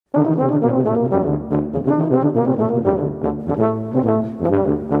Hello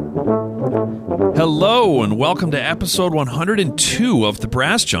and welcome to episode 102 of the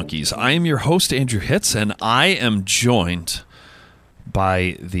Brass Junkies. I am your host, Andrew Hitz, and I am joined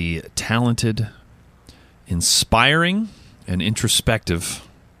by the talented, inspiring, and introspective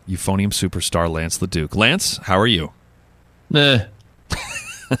euphonium superstar Lance LaDuke. Lance, how are you? I'm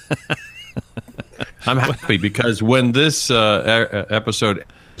happy because when this episode,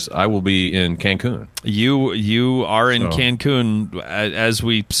 I will be in Cancun. You are in Cancun as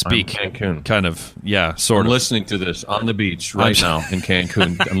we speak. I'm in Cancun. Kind of, yeah, sort I'm of. listening to this on the beach right now in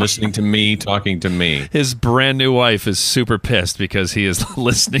Cancun. I'm listening to me talking to me. His brand new wife is super pissed because he is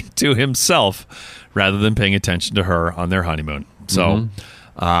listening to himself rather than paying attention to her on their honeymoon. So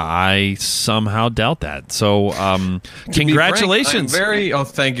I somehow doubt that. So congratulations.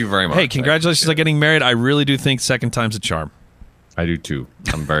 Thank you very much. Hey, congratulations on getting married. I really do think second time's a charm. I do too.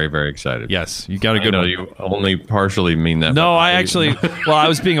 I'm very, very excited. Yes, you got a good one. You only partially mean that. No, I actually. Well, I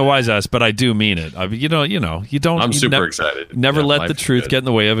was being a wise ass, but I do mean it. You don't. I'm super excited. Never let the truth get in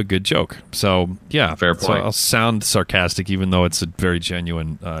the way of a good joke. So yeah, fair point. So I'll sound sarcastic, even though it's a very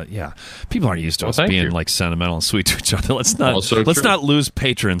genuine. Yeah, people aren't used to us being like sentimental and sweet to each other. Let's not lose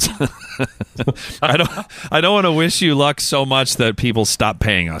patrons. I don't want to wish you luck so much that people stop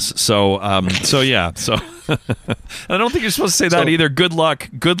paying us. So yeah. So I don't think you're supposed to say that either. Good luck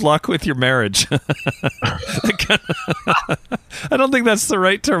with your marriage. I don't think that's the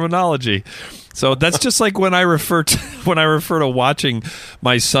right terminology. So that's just like when I refer to watching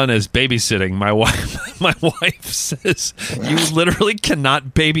my son as babysitting. My wife says you literally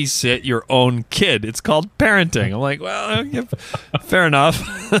cannot babysit your own kid. It's called parenting. I'm like, well, yeah, fair enough.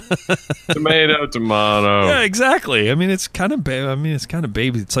 Tomato. Yeah, exactly. I mean, it's kind of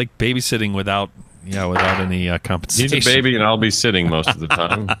baby. It's like babysitting without any compensation. He's a baby, and I'll be sitting most of the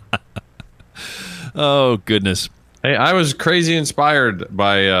time. Oh goodness. Hey, I was crazy inspired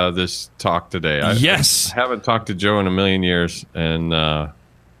by this talk today. I haven't talked to Joe in a million years, and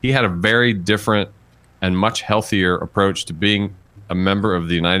he had a very different and much healthier approach to being a member of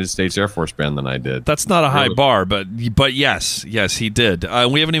the United States Air Force Band than I did. That's not a high bar, but yes, he did.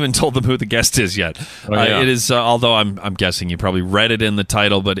 We haven't even told them who the guest is yet. It is, although I'm guessing you probably read it in the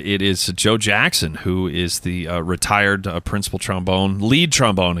title, but it is Joe Jackson, who is the retired principal lead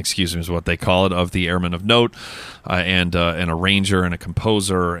trombone, is what they call it, of the Airmen of Note, and an arranger and a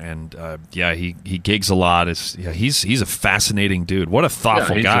composer, and he gigs a lot. He's a fascinating dude. What a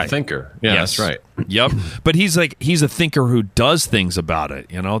thoughtful guy. He's a thinker. Yeah, yes. That's right. Yep, but he's a thinker who does things about it.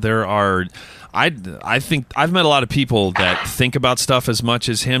 There are. I think I've met a lot of people that think about stuff as much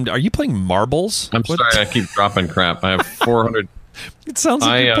as him. Are you playing marbles? I'm sorry, I keep dropping crap. I have 400. It sounds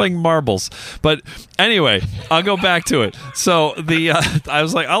like you're playing marbles. But anyway, I'll go back to it. So I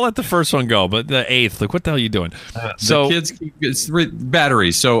was like, I'll let the first one go, but the eighth, like, what the hell are you doing? So the kids, it's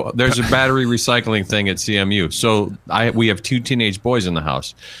batteries. So there's a battery recycling thing at CMU. So we have 2 teenage boys in the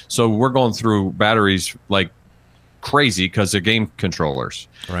house. So we're going through batteries like crazy because they're game controllers.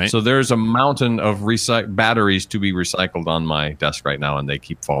 Right. So there's a mountain of batteries to be recycled on my desk right now, and they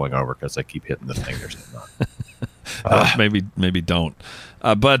keep falling over because I keep hitting the thing or something. Maybe don't.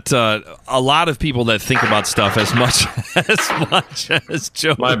 But a lot of people that think about stuff as much as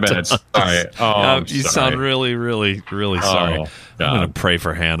Joe. My bad. Does. Sorry. You sound really, really, really sorry. I'm going to pray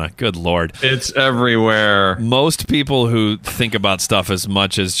for Hannah. Good Lord. It's everywhere. Most people who think about stuff as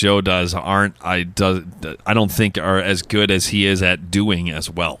much as Joe does I don't think are as good as he is at doing as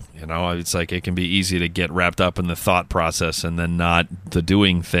well. It's like it can be easy to get wrapped up in the thought process and then not the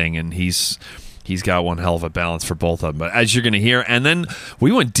doing thing. And he's got one hell of a balance for both of them. But as you're going to hear, and then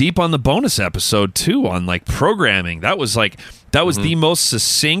we went deep on the bonus episode too on like programming. That was the most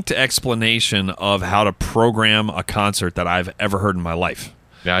succinct explanation of how to program a concert that I've ever heard in my life.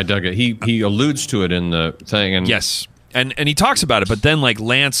 Yeah, I dug it. He alludes to it in the thing, and yes. And he talks about it, but then like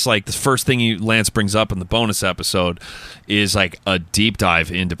Lance, like the first thing Lance brings up in the bonus episode is like a deep dive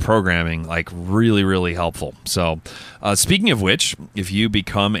into programming, like really, really helpful. So speaking of which, if you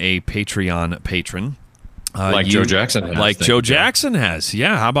become a Patreon patron, Joe Jackson has.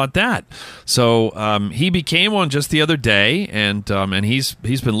 Yeah, how about that? So he became one just the other day, and he's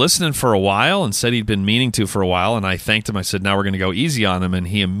been listening for a while and said he'd been meaning to for a while, and I thanked him. I said, now we're going to go easy on him, and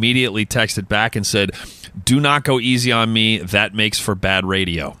he immediately texted back and said, do not go easy on me. That makes for bad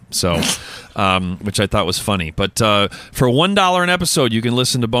radio. So which I thought was funny. But for $1 an episode, you can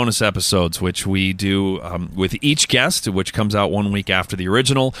listen to bonus episodes, which we do with each guest, which comes out 1 week after the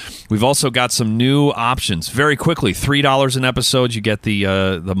original. We've also got some new options. Very quickly, $3 an episode, you get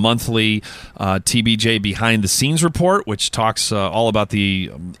the monthly TBJ Behind the Scenes report, which talks all about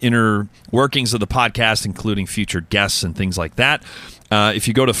the inner workings of the podcast, including future guests and things like that. If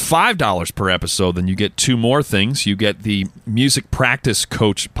you go to $5 per episode, then you get two more things. You get the Music Practice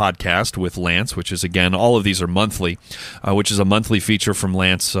Coach podcast with Lance, which is, again, all of these are monthly, which is a monthly feature from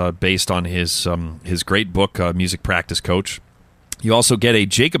Lance based on his great book, Music Practice Coach. You also get a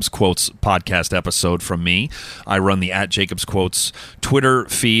Jacobs Quotes podcast episode from me. I run the @JacobsQuotes Twitter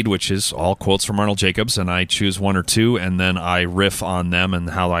feed, which is all quotes from Arnold Jacobs, and I choose one or two, and then I riff on them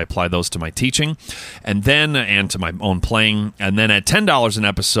and how I apply those to my teaching, and to my own playing. And then at $10 an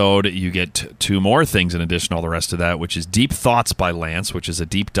episode, you get two more things in addition to all the rest of that, which is Deep Thoughts by Lance, which is a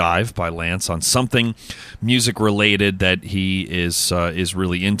deep dive by Lance on something music-related that he is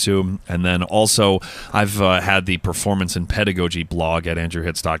really into. And then also, I've had the Performance and Pedagogy blog at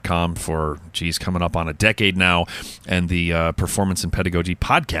andrewhitz.com for, coming up on a decade now, and the Performance and Pedagogy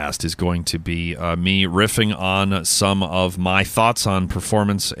podcast is going to be me riffing on some of my thoughts on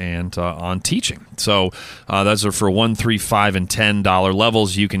performance and on teaching. So those are for $1, $3, $5, and $10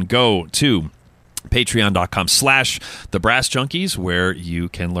 levels. You can go to patreon.com/thebrassjunkies, where you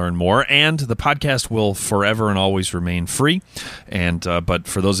can learn more, and the podcast will forever and always remain free. And but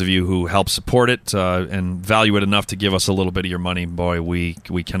for those of you who help support it and value it enough to give us a little bit of your money, boy, we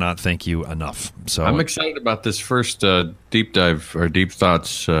cannot thank you enough. So I'm excited about this first deep dive or deep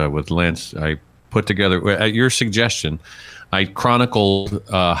thoughts with Lance. I put together at your suggestion. I chronicled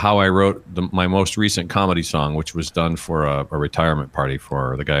how I wrote my most recent comedy song, which was done for a retirement party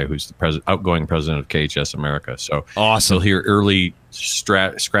for the guy who's the outgoing president of KHS America. So awesome! You'll hear early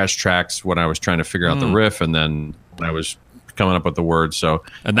scratch tracks when I was trying to figure out the riff, and then when I was coming up with the words. So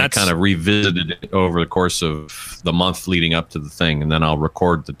I kind of revisited it over the course of the month leading up to the thing, and then I'll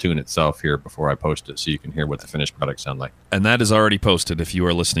record the tune itself here before I post it, so you can hear what the finished product sound like. And that is already posted if you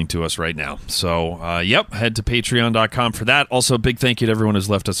are listening to us right now. So, head to patreon.com for that. Also, big thank you to everyone who's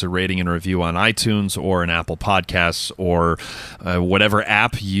left us a rating and a review on iTunes or an Apple Podcasts or whatever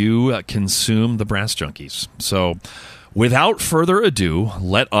app you consume the Brass Junkies. So, without further ado,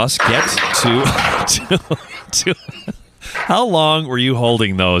 let us get to how long were you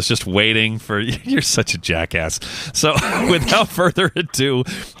holding those? Just waiting for... You're such a jackass. So, without further ado,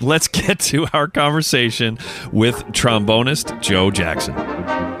 let's get to our conversation with trombonist Joe Jackson.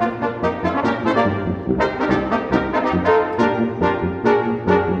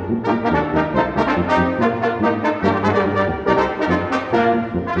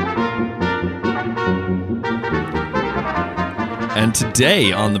 And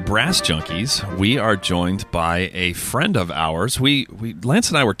today on the Brass Junkies, we are joined by a friend of ours. Lance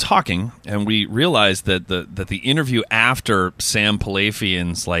and I were talking, and we realized that the interview after Sam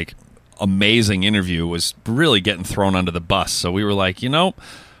Palafian's amazing interview was really getting thrown under the bus. So we were like,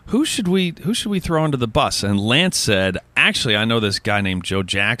 who should we throw under the bus? And Lance said, actually, I know this guy named Joe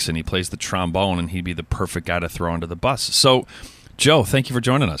Jackson. He plays the trombone, and he'd be the perfect guy to throw under the bus. So, Joe, thank you for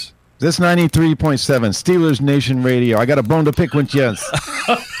joining us. This 93.7 Steelers Nation Radio. I got a bone to pick with you.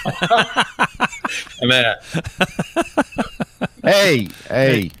 Hey.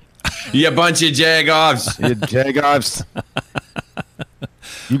 You bunch of jagoffs. You jagoffs.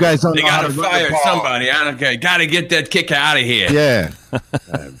 You guys don't know how to fire somebody. I don't care. Got to get that kick out of here. Yeah.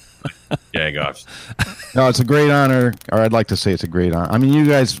 Jagoffs. No, it's a great honor, or I'd like to say it's a great honor. I mean, you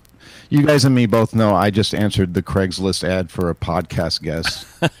guys and me both know I just answered the Craigslist ad for a podcast guest.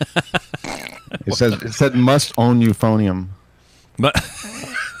 It said must own euphonium. But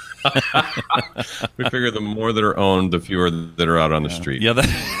we figure the more that are owned, the fewer that are out on the street. Yeah,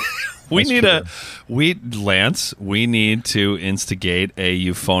 we need Lance, we need to instigate a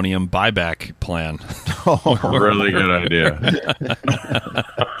euphonium buyback plan. Oh, really good idea.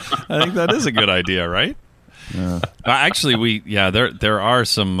 I think that is a good idea, right? Yeah. Actually, there are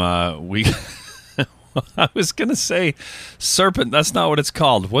some. I was gonna say serpent. That's not what it's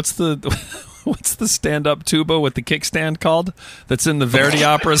called. What's the stand-up tuba with the kickstand called? That's in the Verdi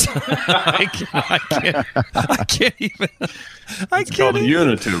operas. I can't even. It's called a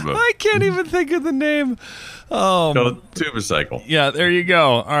unituba. I can't even think of the name. Tubicycle. Yeah, there you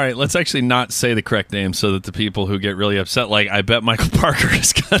go. All right, let's actually not say the correct name so that the people who get really upset, like I bet Michael Parker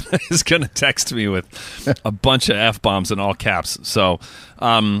is gonna text me with a bunch of F-bombs in all caps. So,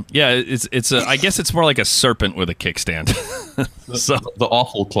 it's I guess it's more like a serpent with a kickstand. So the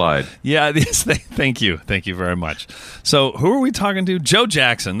awful Clyde. Yeah, thank you very much. So, who are we talking to? Joe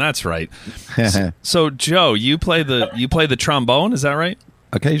Jackson. That's right. So, Joe, you play the trombone. Is that right?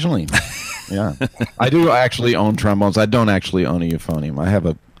 Occasionally. Yeah, I do actually own trombones. I don't actually own a euphonium. I have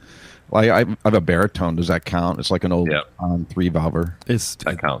I have a baritone. Does that count? It's like an old 3-valver.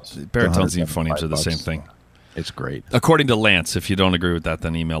 That counts. Baritones and euphoniums are the same thing. It's great. According to Lance. If you don't agree with that,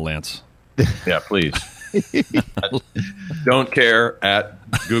 then email Lance. Yeah, please. Don't care at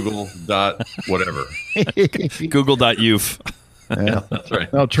Google whatever. Google.uf. Yeah, that's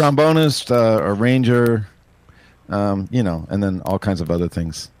right. No, trombonist, arranger, and then all kinds of other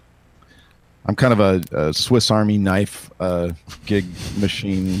things. I'm kind of a Swiss Army knife gig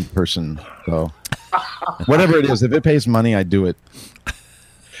machine person. So whatever it is, if it pays money, I do it.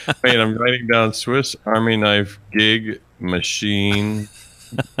 Wait, I'm writing down Swiss Army knife gig machine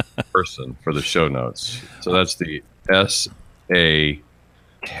person for the show notes. So that's the SAKGMP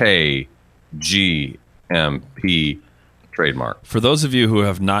trademark. For those of you who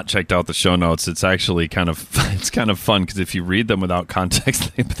have not checked out the show notes, it's actually kind of fun because if you read them without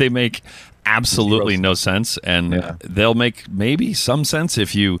context, they make absolutely no sense, and they'll make maybe some sense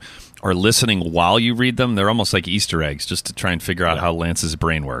if you are listening while you read them. They're almost like Easter eggs just to try and figure out how Lance's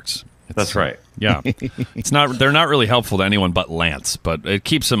brain works. That's right. Yeah. They're not really helpful to anyone but Lance, but it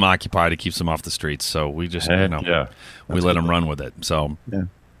keeps him occupied, it keeps him off the streets, so we just we let him run with it. So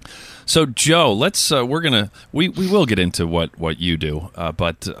So Joe, let's we will get into what you do,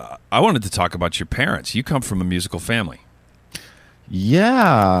 but I wanted to talk about your parents. You come from a musical family.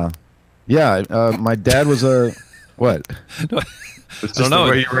 Yeah. My dad was a what? It's just the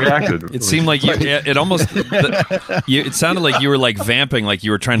way you reacted. It seemed like it sounded like you were like vamping, like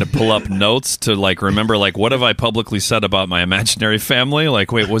you were trying to pull up notes to like remember like what have I publicly said about my imaginary family?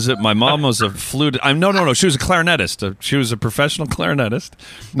 Like, wait, was it my mom was a flute? No, she was a clarinetist. She was a professional clarinetist.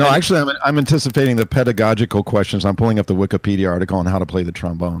 No, actually, I'm anticipating the pedagogical questions. I'm pulling up the Wikipedia article on how to play the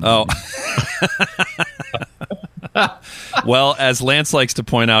trombone. Oh. Well, as Lance likes to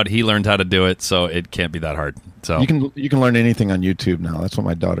point out, he learned how to do it, so it can't be that hard. So you can learn anything on YouTube now. That's what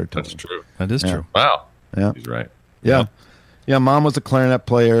my daughter told me. That's true. That is true. Wow. Yeah, he's right. Yeah. Mom was a clarinet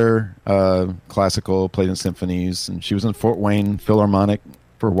player, classical, played in symphonies, and she was in Fort Wayne Philharmonic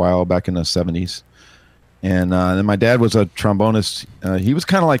for a while back in the 70s. And then my dad was a trombonist. He was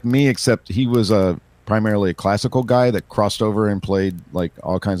kind of like me, except he was primarily a classical guy that crossed over and played like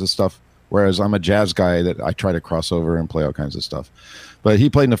all kinds of stuff. Whereas I'm a jazz guy that I try to cross over and play all kinds of stuff. But he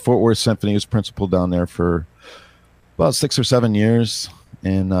played in the Fort Worth Symphony. He was principal down there for about 6 or 7 years.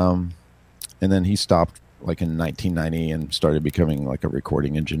 And then he stopped like in 1990 and started becoming like a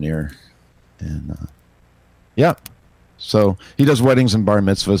recording engineer. And so he does weddings and bar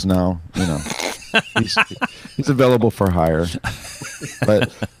mitzvahs now. He's available for hire.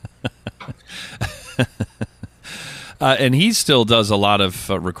 But and he still does a lot of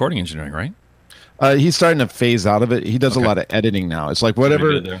recording engineering, right? He's starting to phase out of it. He does a lot of editing now. It's like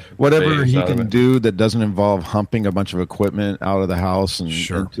whatever he can do that doesn't involve humping a bunch of equipment out of the house and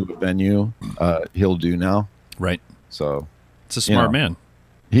into a venue, he'll do now. Right. So it's a smart man.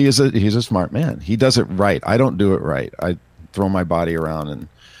 He's a smart man. He does it right. I don't do it right. I throw my body around and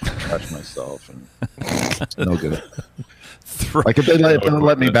trash myself, and it's no good. Like if they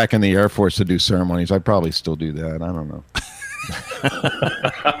let me back in the Air Force to do ceremonies, I'd probably still do that. I don't know.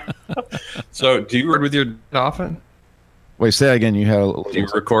 So, do you record with your dad often? Wait, say again. Do you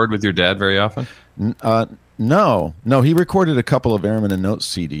record with your dad very often? No. He recorded a couple of Airman and Notes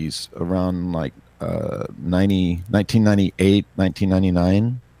CDs around like 1998,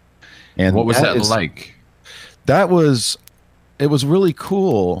 1999. And what was that like? It was really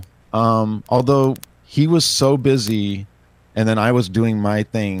cool. Although he was so busy, and then I was doing my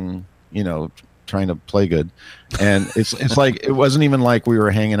thing, trying to play good. And it's like, it wasn't even like we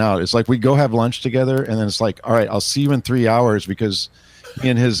were hanging out. It's like we go have lunch together, and then it's like, all right, I'll see you in 3 hours, because he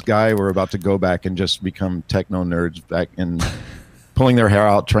and his guy were about to go back and just become techno nerds back and pulling their hair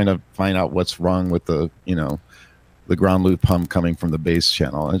out, trying to find out what's wrong with the ground loop hum coming from the bass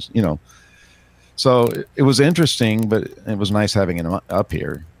channel. And, so it was interesting, but it was nice having him up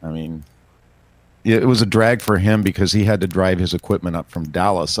here. I mean, it was a drag for him because he had to drive his equipment up from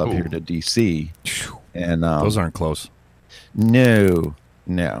Dallas up here to DC. And those aren't close. No.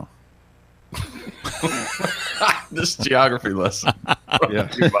 This geography lesson. Yeah.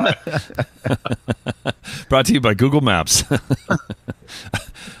 Brought to you by Google Maps.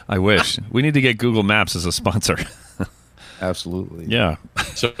 I wish. We need to get Google Maps as a sponsor. Absolutely. Yeah.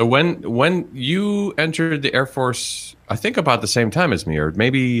 So when you entered the Air Force, I think about the same time as me, or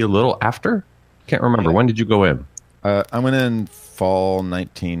maybe a little after? Can't remember. When did you go in? I went in fall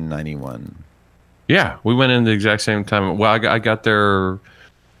 1991. Yeah, we went in the exact same time. Well, I got there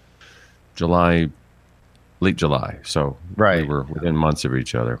late July. So we were within months of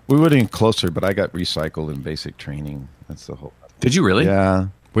each other. We would have been closer, but I got recycled in basic training. That's the whole. Did you really? Yeah.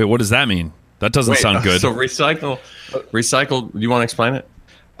 Wait, what does that mean? That doesn't sound good. So recycled. Do you want to explain it?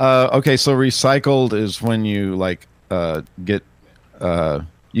 Okay, so recycled is when you get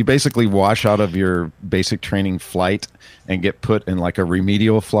you basically wash out of your basic training flight and get put in like a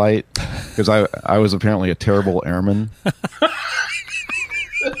remedial flight, because I was apparently a terrible airman.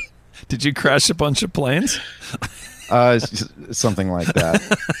 Did you crash a bunch of planes? Something like that.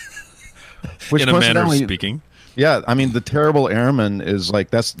 Which, in a manner of speaking. Yeah, I mean, the terrible airman is like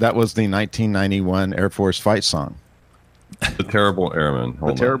that was the 1991 Air Force fight song. The Terrible Airman.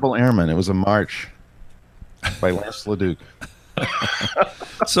 Terrible Airman. It was a march by Lance LaDuke.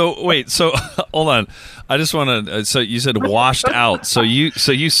 So hold on. I just want to. So you said washed out. So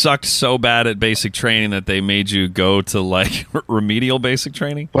you sucked so bad at basic training that they made you go to like remedial basic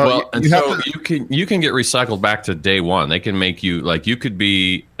training. Well, and you can get recycled back to day one. They can make you like you could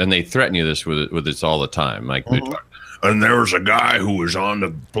be, and they threaten you with this all the time. Like, and there was a guy who was on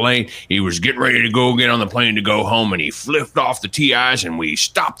the plane. He was getting ready to get on the plane to go home, and he flipped off the TIs, and we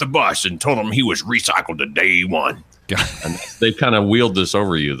stopped the bus and told him he was recycled to day one. And they kind of wheeled this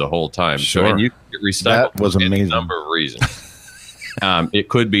over you the whole time. Sure. So, and you get recycled. That was amazing. For a number of reasons. It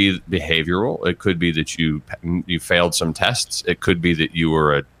could be behavioral. It could be that you failed some tests. It could be that you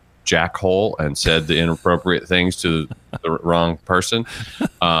were a jackhole and said the inappropriate things to the wrong person.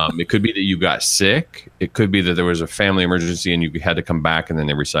 It could be that you got sick. It could be that there was a family emergency and you had to come back, and then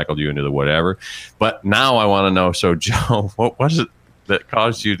they recycled you into the whatever. But now I want to know. So, Joe, what was it that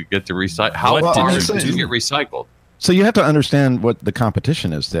caused you to get to recycle? How did you get recycled? So you have to understand what the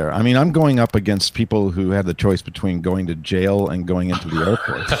competition is there. I mean, I'm going up against people who have the choice between going to jail and going into the Air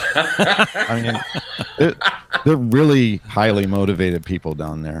Force. I mean, they're really highly motivated people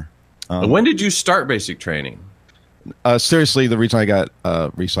down there. When did you start basic training? Seriously, the reason I got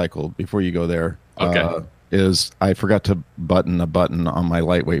recycled before you go there is I forgot to button a button on my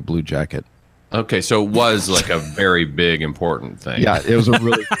lightweight blue jacket. Okay, so it was like a very big, important thing. Yeah, it was a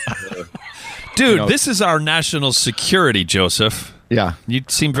really... Dude, this is our national security, Joseph. Yeah. You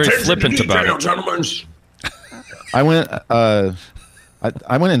seem very flippant about it. Gentlemen. I went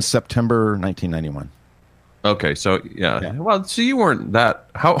in September 1991. Okay, so yeah. Well, so you weren't that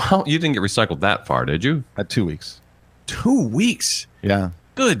how you didn't get recycled that far, did you? 2 weeks. 2 weeks. Yeah.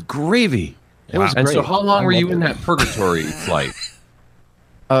 Good gravy. It was and great. So how long were you in that purgatory flight?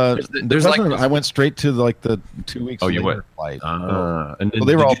 There's I went straight to like the 2 weeks. You went flight. And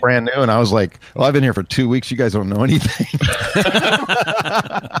they were all brand new, and I was like, "Well, I've been here for 2 weeks. You guys don't know anything."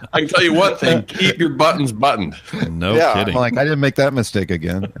 I can tell you one thing: keep your buttons buttoned. No kidding. Like I didn't make that mistake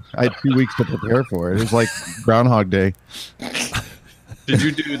again. I had 2 weeks to prepare for it. It was like Groundhog Day. Did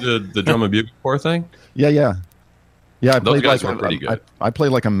you do the drum and bugle corps thing? Yeah. I Those played guys like were pretty good. I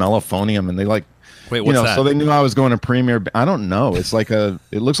played like a mellophonium, and they like. Wait, what's that? So they knew I was going to premier. I don't know. It's like it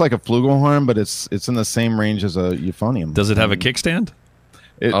looks like a flugelhorn, but it's in the same range as a euphonium. Does it have a kickstand?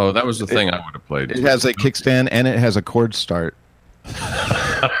 That was the thing I would have played. It has a kickstand and it has a chord start.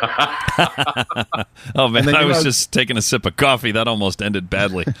 Oh man, I was just taking a sip of coffee. That almost ended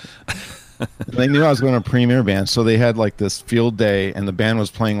badly. They knew I was going to premier band, so they had like this field day, and the band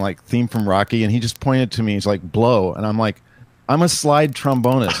was playing like Theme from Rocky, and he just pointed to me. He's like, "Blow," and I'm like, "I'm a slide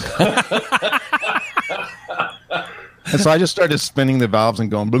trombonist." And so I just started spinning the valves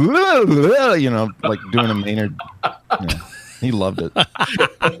and going, blah, blah, blah, like doing a Maynard. He loved it.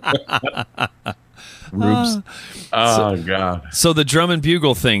 Rubes. God. So the drum and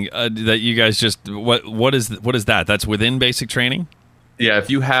bugle thing that you guys just what is that? That's within basic training? Yeah, if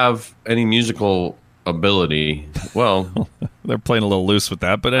you have any musical ability, well, they're playing a little loose with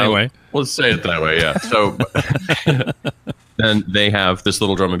that, but anyway. Let's say it that way, yeah. So then they have this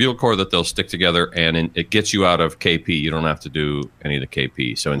little drum and bugle corps that they'll stick together, and it gets you out of KP. You don't have to do any of the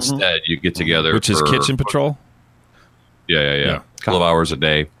KP. So instead, you get together. Which is kitchen patrol? Yeah. A couple of hours a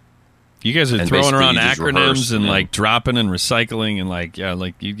day. You guys are throwing around acronyms and like dropping and recycling and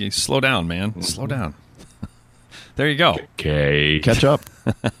like you slow down, man. Slow down. There you go. K. Catch up.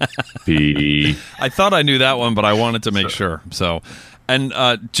 P. I thought I knew that one, but I wanted to make sure. So, and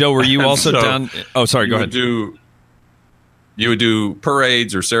Joe, were you also down? Oh, sorry. Go ahead. you would do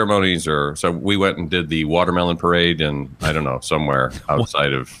parades or ceremonies, or so we went and did the watermelon parade, and I don't know, somewhere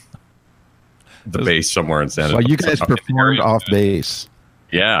outside of the base, somewhere in San Antonio. Well, you guys performed off base.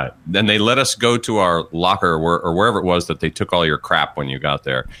 Yeah, then they let us go to our locker or wherever it was that they took all your crap when you got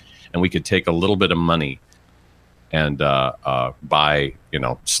there, and we could take a little bit of money and buy,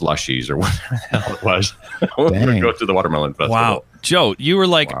 slushies or whatever the hell it was. We go to the watermelon festival. Wow, Joe, you were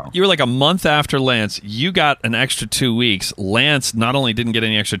like a month after Lance. You got an extra 2 weeks. Lance not only didn't get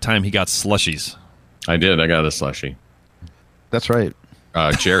any extra time, he got slushies. I did. I got a slushie. That's right.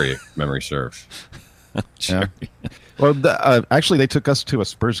 Cherry, if memory serves. Yeah. Well, actually, they took us to a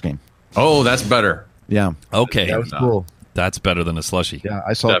Spurs game. Oh, that's better. Yeah. Okay. That was cool. That's better than a slushie. Yeah,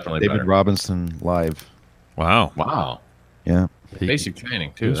 I saw David Robinson live. Wow. Yeah. Basic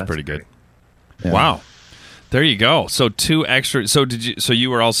training too. It was pretty good. Yeah. Wow. There you go. So 2 extra. So did you? So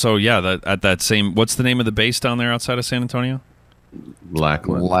you were also at that same. What's the name of the base down there outside of San Antonio?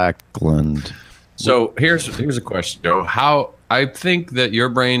 Lackland. So here's a question, Joe. How I think that your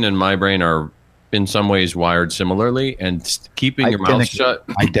brain and my brain are in some ways wired similarly, and keeping your mouth shut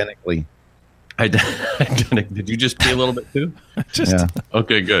identically. Did you just pee a little bit too?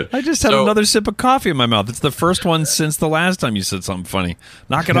 Okay, good. I just had another sip of coffee in my mouth. It's the first one since the last time you said something funny.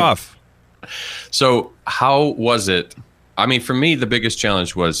 Knock it off. So how was it? I mean, for me, the biggest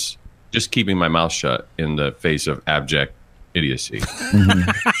challenge was just keeping my mouth shut in the face of abject idiocy.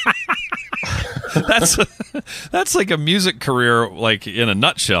 That's like a music career, like in a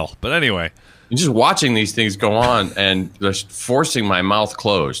nutshell. But anyway, and just watching these things go on and just forcing my mouth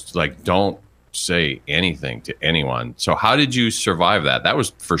closed, like don't say anything to anyone. So how did you survive that? That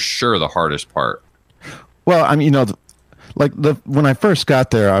was for sure the hardest part. Well, I mean, when I first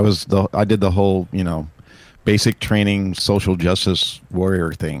got there, I did the whole, basic training, social justice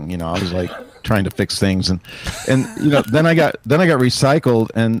warrior thing. I was like trying to fix things, and then I got recycled,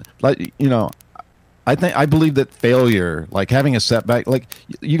 and I believe that failure, like having a setback, like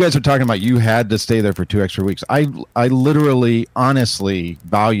you guys are talking about, you had to stay there for 2 extra weeks. I literally, honestly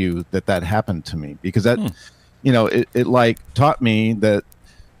value that happened to me, because that, it like taught me that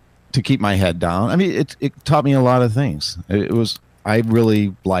to keep my head down. I mean, it taught me a lot of things. I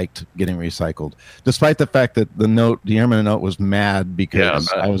really liked getting recycled, despite the fact that the airman note was mad because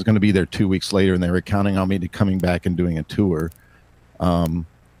I was going to be there 2 weeks later, and they were counting on me to coming back and doing a tour.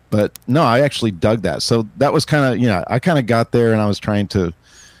 But no, I actually dug that. So that was kind of, I kind of got there, and I was trying to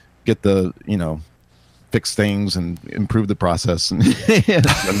get the, fix things and improve the process. And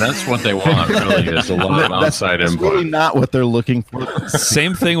that's what they want, really, is a lot of outside input. That's really not what they're looking for.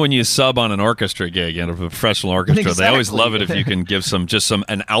 Same thing when you sub on an orchestra gig, a professional orchestra. Exactly. They always love it if you can give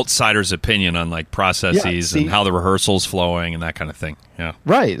an outsider's opinion on like processes and how the rehearsal's flowing and that kind of thing. Yeah.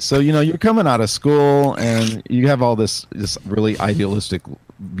 Right. So, you're coming out of school and you have all this really idealistic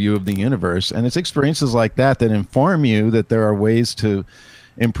view of the universe, and it's experiences like that inform you that there are ways to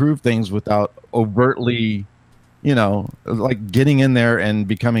improve things without overtly, like getting in there and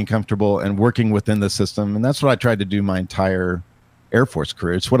becoming comfortable and working within the system. And that's what I tried to do my entire Air Force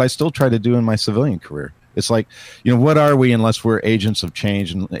career. It's what I still try to do in my civilian career. It's like, what are we unless we're agents of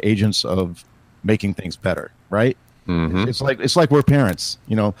change and agents of making things better, right? Mm-hmm. It's like we're parents.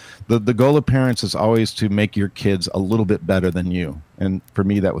 The goal of parents is always to make your kids a little bit better than you. And for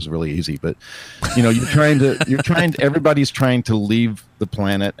me, that was really easy. But everybody's trying to leave the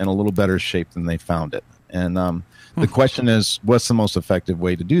planet in a little better shape than they found it. And the question is, what's the most effective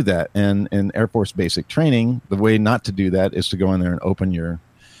way to do that? And in Air Force basic training, the way not to do that is to go in there and open your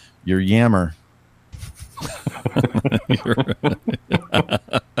yammer.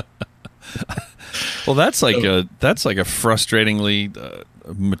 Well, that's like a frustratingly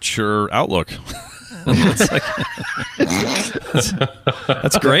mature outlook.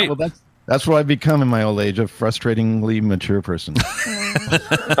 That's great. Well, that's what I've become in my old age, a frustratingly mature person.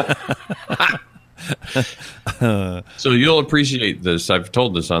 So you'll appreciate this. I've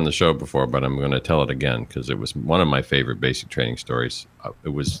told this on the show before, but I'm going to tell it again because it was one of my favorite basic training stories. It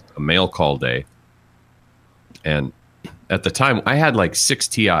was a mail call day, and at the time, I had like 6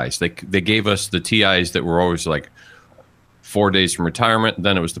 TIs. They gave us the TIs that were always like 4 days from retirement.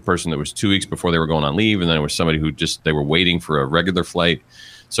 Then it was the person that was 2 weeks before they were going on leave. And then it was somebody who they were waiting for a regular flight.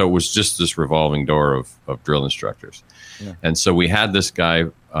 So it was just this revolving door of drill instructors. Yeah. And so we had this guy,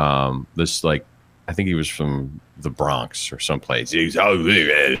 I think he was from the Bronx or someplace. And his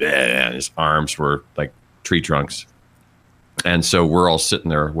arms were like tree trunks. And so we're all sitting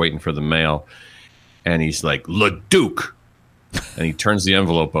there waiting for the mail. And he's like, LaDuke. And he turns the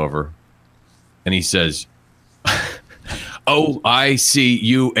envelope over and he says,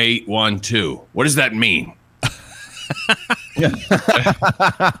 OICU 812. What does that mean?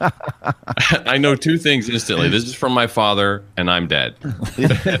 I know two things instantly. This is from my father, and I'm dead.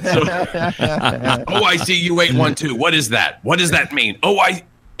 I see you ate one too. What is that? What does that mean? And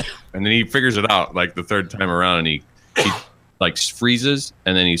then he figures it out like the third time around, and he like freezes,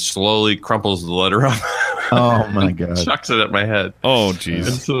 and then he slowly crumples the letter up. Oh my god! Chucks it at my head. Oh jeez.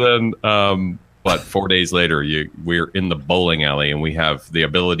 And so then, but 4 days later, we're in the bowling alley, and we have the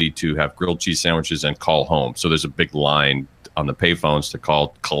ability to have grilled cheese sandwiches and call home. So there's a big line on the payphones to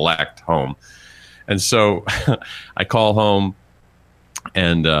collect home. And so I call home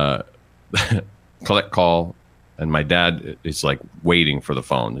and collect call, and my dad is like waiting for the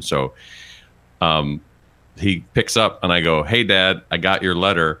phone. And so he picks up, and I go, "Hey, Dad, I got your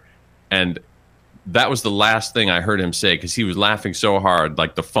letter." And that was the last thing I heard him say, because he was laughing so hard.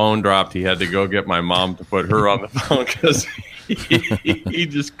 Like the phone dropped. He had to go get my mom to put her on the phone because he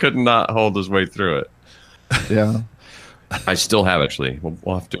just could not hold his way through it. Yeah. I still have, actually.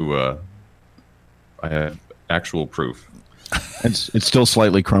 We'll have to. I have actual proof. It's still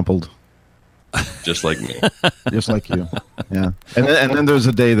slightly crumpled. Just like me. Just like you. Yeah. And then there's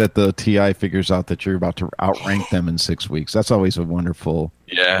a day that the TI figures out that you're about to outrank them in 6 weeks. That's always a wonderful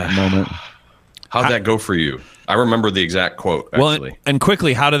moment. How'd that go for you? I remember the exact quote, actually. Well, and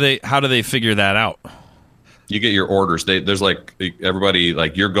quickly, how do they figure that out? You get your orders. There's like everybody,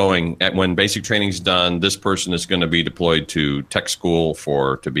 like you're going when basic training's done. This person is going to be deployed to tech school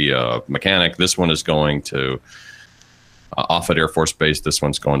to be a mechanic. This one is going to Offutt Air Force Base. This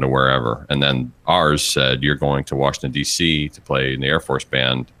one's going to wherever. And then ours said you're going to Washington D.C. to play in the Air Force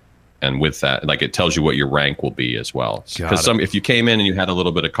Band. And with that, like it tells you what your rank will be as well. Because if you came in and you had a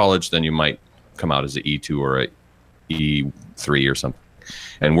little bit of college, then you might come out as an E2 or a E3 or something.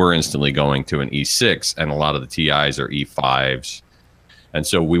 And we're instantly going to an E6, and a lot of the TIs are E5s. And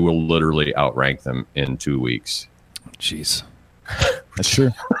so we will literally outrank them in 2 weeks. Jeez. That's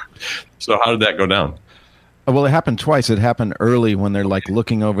true. So how did that go down? Well, it happened twice. It happened early when they're like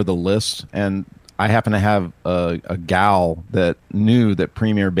looking over the list, and I happen to have a gal that knew that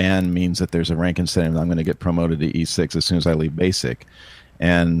Premier Band means that there's a rank incentive. I'm going to get promoted to E6 as soon as I leave basic.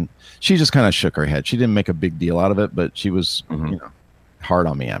 And she just kind of shook her head. She didn't make a big deal out of it, but she was hard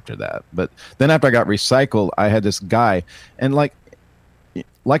on me after that. But then after I got recycled, I had this guy, and like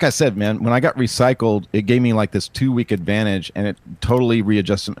I said, man, when I got recycled, it gave me like this 2-week advantage, and it totally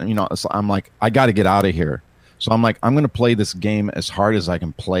readjusted. So I'm like, I got to get out of here. So I'm like, I'm going to play this game as hard as I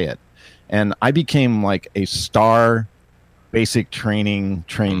can play it. And I became like a star basic trainee.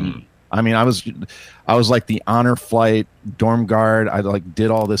 I mean, I was like the honor flight dorm guard. I like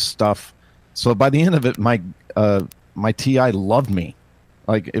did all this stuff. So by the end of it, my TI loved me.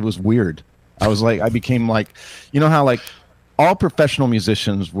 Like it was weird. I was like, I became like, you know how like all professional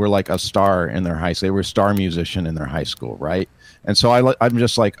musicians were like a star in their high school. They were a star musician in their high school, right? And so I'm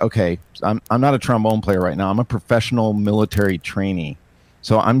just like, okay, I'm not a trombone player right now. I'm a professional military trainee.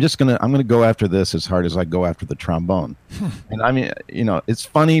 So I'm gonna go after this as hard as I go after the trombone. And I mean, it's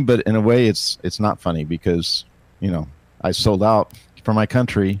funny, but in a way, it's not funny because I sold out for my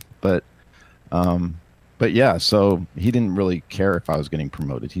country. But yeah, so he didn't really care if I was getting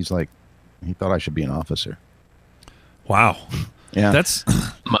promoted. He thought I should be an officer. Wow. Yeah, that's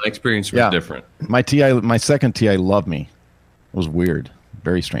my experience was different. My second TI loved me. It was weird,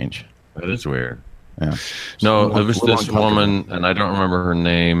 very strange. That is weird. Yeah. No, there was this woman, and I don't remember her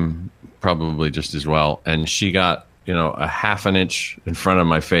name, probably just as well. And she got, a half an inch in front of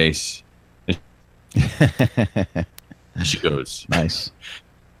my face. She goes, "Nice.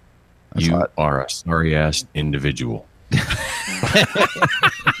 You are a sorry ass individual."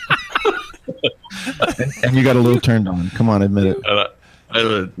 And you got a little turned on. Come on, admit it.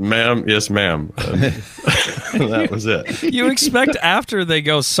 Ma'am, yes, ma'am. That was it. You expect after they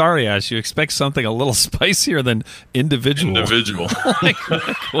go sorry ass, you expect something a little spicier than individual.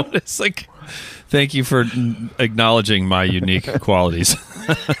 It's like, thank you for acknowledging my unique qualities.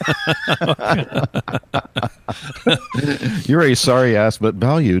 You're a sorry ass but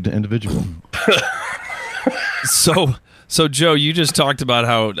valued individual. So Joe, you just talked about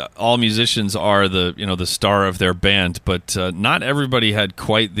how all musicians are the star of their band, but not everybody had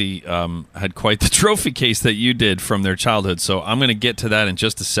quite the trophy case that you did from their childhood. So I'm going to get to that in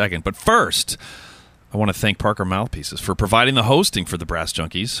just a second. But first, I want to thank Parker Mouthpieces for providing the hosting for the Brass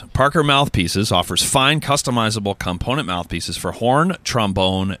Junkies. Parker Mouthpieces offers fine, customizable component mouthpieces for horn,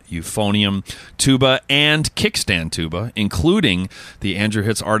 trombone, euphonium, tuba, and kickstand tuba, including the Andrew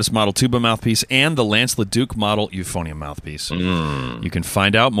Hitz Artist Model tuba mouthpiece and the Lance LaDuke Model euphonium mouthpiece. You can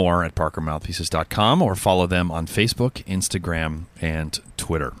find out more at parkermouthpieces.com or follow them on Facebook, Instagram, and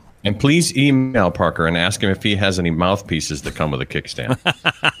Twitter. And please email Parker and ask him if he has any mouthpieces that come with a kickstand.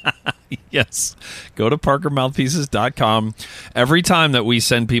 Yes. Go to parkermouthpieces.com. Every time that we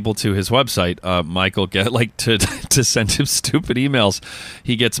send people to his website, Michael to send him stupid emails,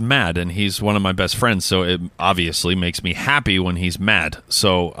 he gets mad, and he's one of my best friends, so it obviously makes me happy when he's mad.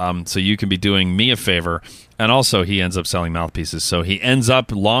 So so you can be doing me a favor, and also he ends up selling mouthpieces, so he ends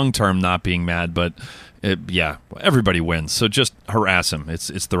up long-term not being mad, but everybody wins. So just harass him.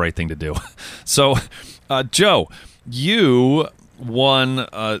 It's the right thing to do. So, Joe, you won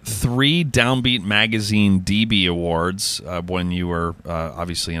 3 Downbeat Magazine DB awards when you were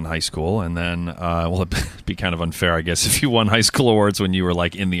obviously in high school, and then it'd be kind of unfair, I guess, if you won high school awards when you were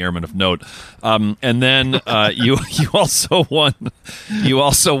like in the Airmen of Note, and then you also won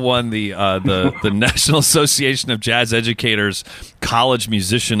the National Association of Jazz Educators College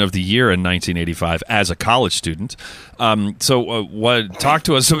Musician of the Year in 1985 as a college student. So talk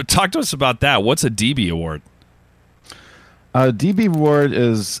to us about that. What's a DB award? DB award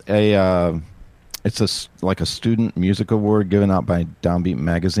is like a student music award given out by Downbeat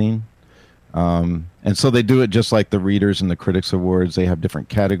Magazine, and so they do it just like the Readers and the Critics Awards. They have different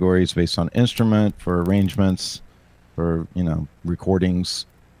categories based on instrument, for arrangements, for recordings,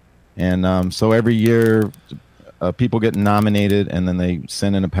 and so every year people get nominated, and then they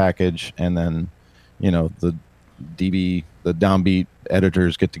send in a package, and then the Downbeat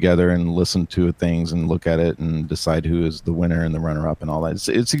editors get together and listen to things and look at it and decide who is the winner and the runner-up and all that.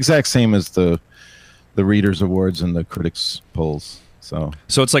 It's exact same as the Readers Awards and the Critics polls. So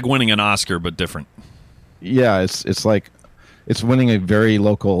it's like winning an Oscar, but different. Yeah, it's like it's winning a very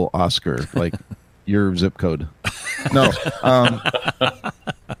local Oscar, like your zip code. No.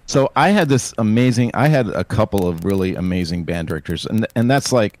 So I had a couple of really amazing band directors, and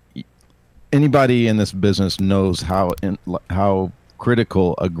that's like, anybody in this business knows how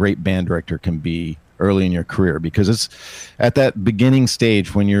critical a great band director can be early in your career, because it's at that beginning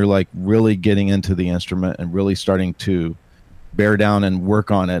stage when you're like really getting into the instrument and really starting to bear down and work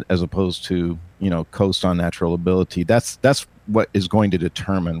on it, as opposed to coast on natural ability. That's what is going to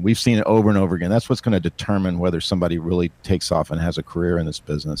determine. We've seen it over and over again. That's what's going to determine whether somebody really takes off and has a career in this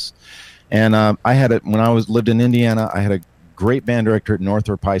business. And I had it when I lived in Indiana. I had a great band director at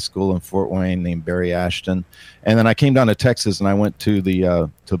Northrop High School in Fort Wayne named Barry Ashton, and then I came down to Texas and I went to the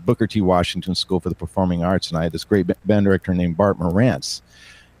to Booker T. Washington School for the Performing Arts, and I had this great band director named Bart Morantz.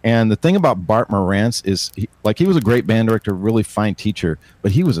 And the thing about Bart Morantz is he was a great band director, really fine teacher,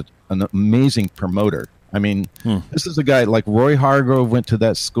 but he was an amazing promoter. I mean, This is a guy like Roy Hargrove went to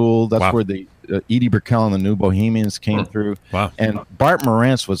that school. That's where the Edie Brickell and the New Bohemians came through. Wow. And Bart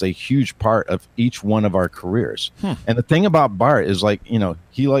Morantz was a huge part of each one of our careers. And the thing about Bart is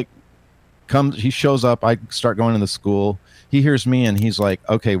he shows up, I start going to the school, he hears me, and he's like,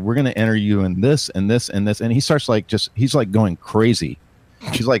 okay, we're going to enter you in this and this and this. And he starts he's like going crazy.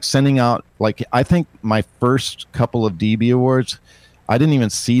 She's like sending out, I think my first couple of DB awards, I didn't even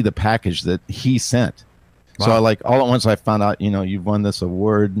see the package that he sent. Wow. So all at once I found out, you've won this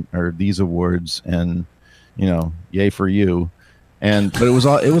award or these awards, and yay for you. But it was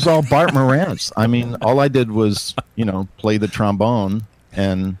all Bart Morantz. I mean, all I did was play the trombone,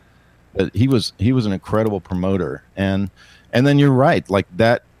 and he was an incredible promoter. And then you're right,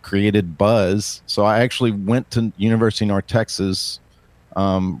 that created buzz. So I actually went to University of North Texas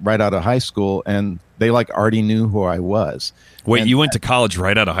right out of high school, and they already knew who I was. Wait, you went to college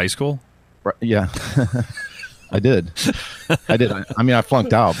right out of high school? Yeah. I did. I mean, I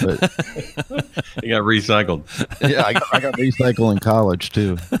flunked out, but you got recycled. Yeah, I got recycled in college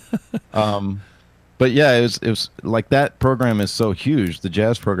too. But yeah, it was like that program is so huge. The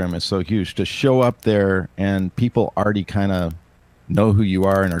jazz program is so huge. To show up there and people already kind of know who you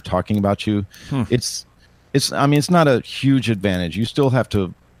are and are talking about you. It's not a huge advantage. You still have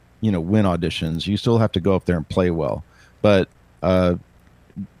to, win auditions. You still have to go up there and play well. But it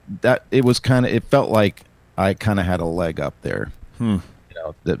felt like I kind of had a leg up there,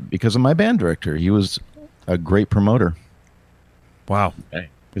 because of my band director. He was a great promoter. Wow. Okay.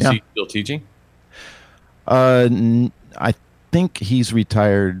 Is he still teaching? I think he's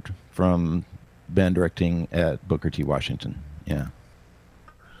retired from band directing at Booker T. Washington. Yeah.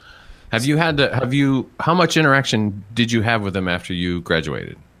 How much interaction did you have with him after you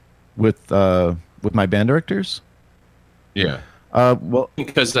graduated? With my band directors? Yeah. Well,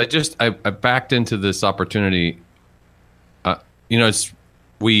 because I backed into this opportunity.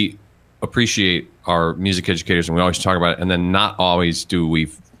 We appreciate our music educators, and we always talk about it, and then not always do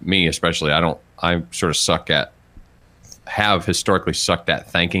we. Me especially, I sort of have historically sucked at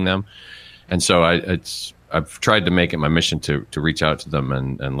thanking them, and so I've tried to make it my mission to reach out to them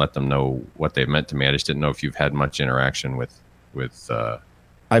and let them know what they've meant to me. I just didn't know if you've had much interaction with.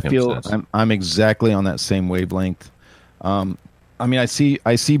 I feel I'm exactly on that same wavelength. I mean, I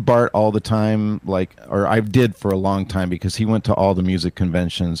see Bart all the time, or I did for a long time, because he went to all the music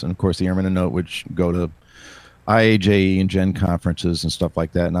conventions, and of course the Airman and Note would go to IAJE and Gen conferences and stuff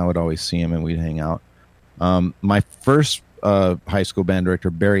like that, and I would always see him and we'd hang out. My first high school band director,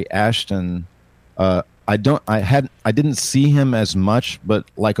 Barry Ashton, I didn't see him as much, but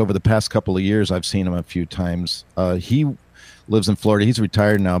like over the past couple of years, I've seen him a few times. He lives in Florida. He's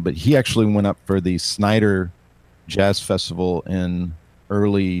retired now, but he actually went up for the Snyder Jazz Festival in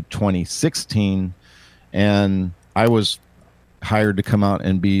early 2016, and I was hired to come out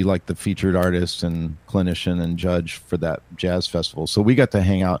and be like the featured artist and clinician and judge for that jazz festival. So we got to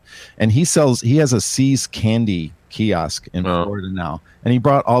hang out, and he has a C's Candy kiosk in Florida now, and he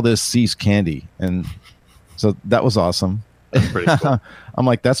brought all this C's candy, and so that was awesome. That's pretty cool. I'm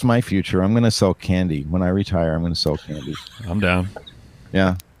like, that's my future. I'm going to sell candy. When I retire, I'm going to sell candy. I'm down.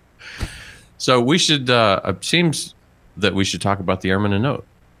 Yeah. So we should, it seems that we should talk about the Airman and Note.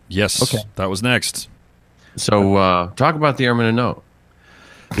 Yes. Okay. That was next. So talk about the Airman and Note.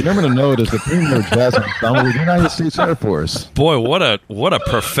 The Airman and Note is the premier jazz ensemble of the United States Air Force. Boy, what a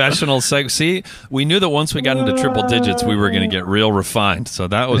professional See, we knew that once we got into triple digits, we were going to get real refined. So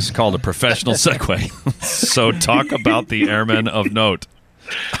that was called a professional segue. So talk about the Airman of Note.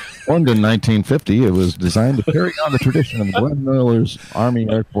 Formed in 1950, it was designed to carry on the tradition of Glenn Miller's Army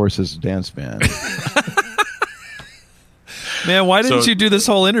Air Force's dance band. Man, why didn't you do this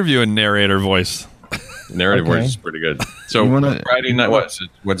whole interview in narrator voice? Narrative voice is pretty good. So Friday night, what's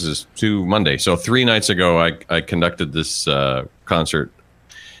this? Monday. So 3 nights ago, I conducted this concert.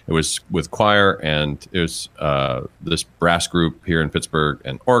 It was with choir, and it was this brass group here in Pittsburgh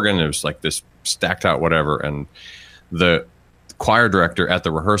and Oregon. It was like this stacked out whatever, and the choir director at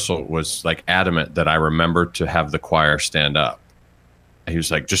the rehearsal was like adamant that I remember to have the choir stand up. He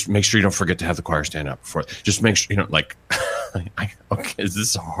was like, just make sure you don't forget to have the choir stand up before. Just make sure, like, okay, is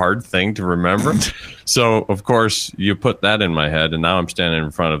this a hard thing to remember? So, of course, you put that in my head, and now I'm standing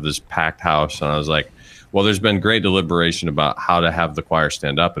in front of this packed house, and I was like, well, there's been great deliberation about how to have the choir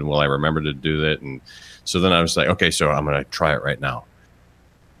stand up, and will I remember to do that? And so then I was like, okay, so I'm going to try it right now.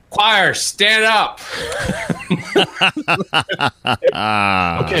 Choir, stand up.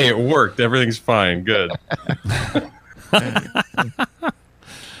 Okay, it worked. Everything's fine. Good.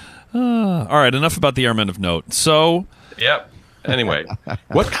 All right, enough about the Airman of Note. So, yep. Anyway,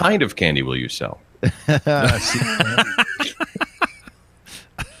 what kind of candy will you sell?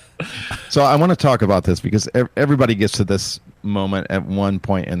 So I want to talk about this because everybody gets to this moment at one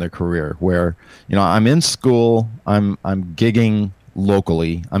point in their career where, I'm in school, I'm gigging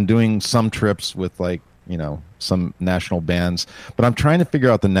locally, I'm doing some trips with some national bands, but I'm trying to figure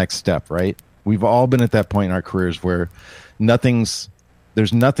out the next step, right? We've all been at that point in our careers where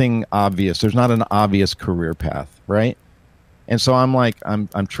there's nothing obvious. There's not an obvious career path, right? And so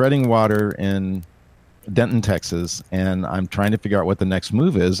I'm treading water in Denton, Texas, and I'm trying to figure out what the next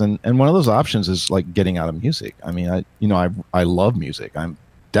move is. And one of those options is like getting out of music. I mean, I love music. I'm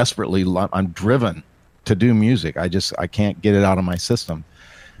driven to do music. I can't get it out of my system.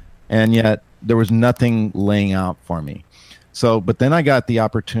 And yet there was nothing laying out for me. So, but then I got the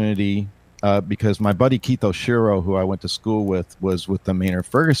opportunity because my buddy Keith Oshiro, who I went to school with, was with the Maynard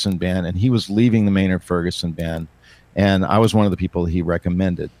Ferguson band, and he was leaving the Maynard Ferguson band, and I was one of the people he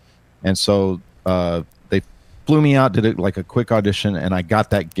recommended. And so they flew me out, did it like a quick audition, and I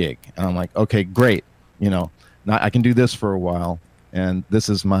got that gig. And I'm like, okay, great. Now I can do this for a while, and this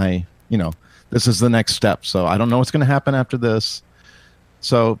is my, this is the next step. So I don't know what's going to happen after this.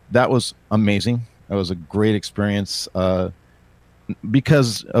 So that was amazing. That was a great experience.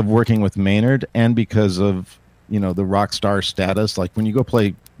 Because of working with Maynard and because of, the rock star status. Like when you go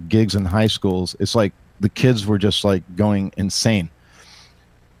play gigs in high schools, it's like the kids were just like going insane.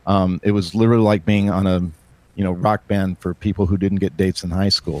 It was literally like being on a, rock band for people who didn't get dates in high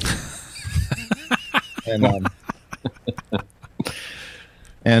school. So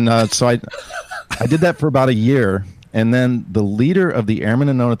I did that for about a year. And then the leader of the Airmen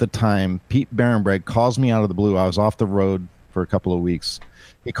and Note at the time, Pete Barenbreg, calls me out of the blue. I was off the road for a couple of weeks.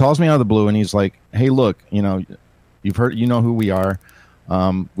 He calls me out of the blue and he's like, hey, look, you've heard, who we are.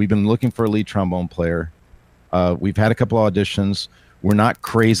 We've been looking for a lead trombone player. We've had a couple of auditions. We're not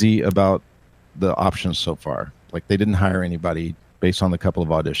crazy about the options so far. Like they didn't hire anybody based on the couple of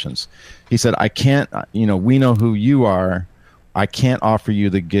auditions. He said, I can't, we know who you are. I can't offer you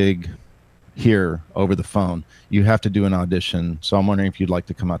the gig here over the phone. You have to do an audition. So I'm wondering if you'd like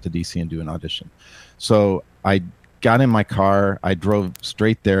to come out to DC and do an audition. So I got in my car. I drove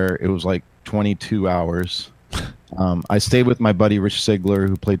straight there. It was like 22 hours. I stayed with my buddy Rich Sigler,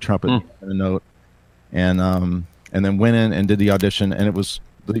 who played trumpet in a note, and then went in and did the audition. And it was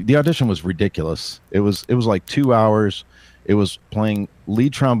the audition was ridiculous. It was like 2 hours. It was playing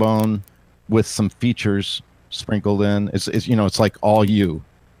lead trombone with some features sprinkled in. It's like all you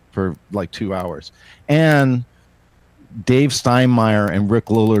for like 2 hours. And Dave Steinmeier and Rick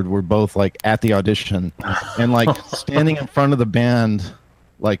Lillard were both like at the audition and like standing in front of the band,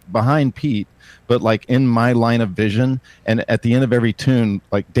 like behind Pete, but like in my line of vision. And at the end of every tune,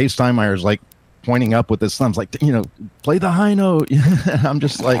 like Dave Steinmeier's like pointing up with his thumbs, like, play the high note. I'm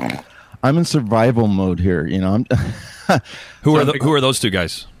just like, I'm in survival mode here. Who are those two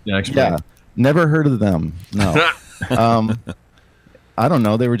guys? Yeah. Never heard of them. No. I don't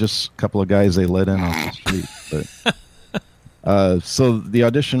know. They were just a couple of guys they let in off the street. But so the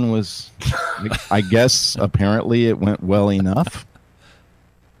audition was, I guess, apparently it went well enough,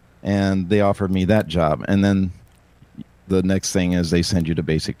 and they offered me that job. And then the next thing is they send you to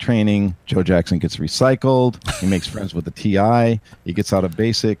basic training. Joe Jackson gets recycled. He makes friends with the TI. He gets out of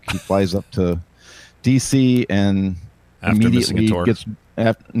basic. He flies up to DC and after immediately gets.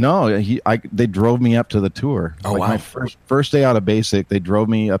 They drove me up to the tour. Oh, wow. My first day out of basic, they drove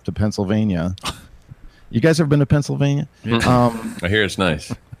me up to Pennsylvania. You guys ever been to Pennsylvania? I hear it's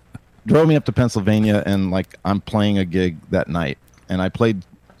nice. Drove me up to Pennsylvania, and like I'm playing a gig that night, and I played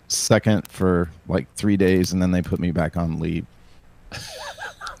second for like 3 days, and then they put me back on leave.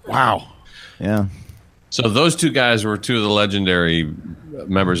 Wow. Yeah. So those two guys were two of the legendary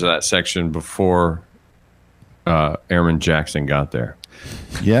members of that section before Airman Jackson got there.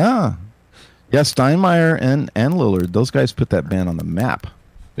 Yeah. Steinmeier and Lillard, those guys put that band on the map.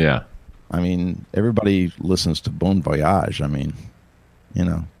 Yeah. I mean, everybody listens to Bon Voyage. I mean,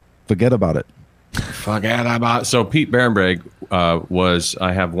 forget about it. So Pete Barenbreg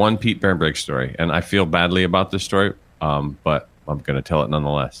I have one Pete Barenbreg story, and I feel badly about this story, but I'm going to tell it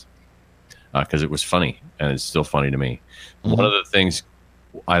nonetheless because it was funny, and it's still funny to me. Mm-hmm. One of the things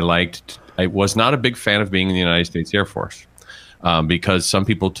I was not a big fan of being in the United States Air Force because some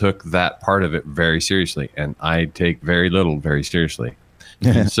people took that part of it very seriously, and I take very little very seriously.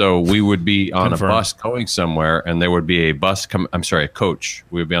 So we would be on a bus going somewhere, and there would be a a coach.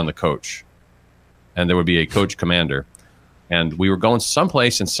 We would be on the coach, and there would be a coach commander. And we were going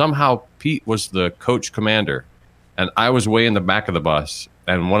someplace, and somehow Pete was the coach commander, and I was way in the back of the bus.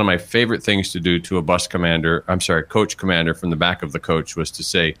 And one of my favorite things to do to a coach commander from the back of the coach was to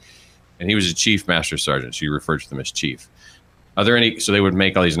say, and he was a chief master sergeant, so you referred to them as chief. So they would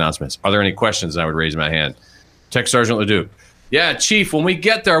make all these announcements. Are there any questions? And I would raise my hand. Tech Sergeant LaDuke. Yeah, Chief, when we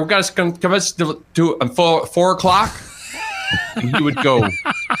get there, we've got to come to 4 o'clock. And he would go,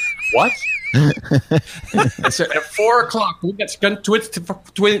 what? I said, at 4 o'clock, we got to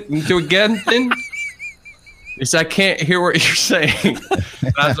do again? He said, I can't hear what you're saying.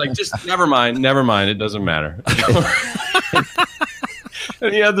 And I was like, just never mind. It doesn't matter.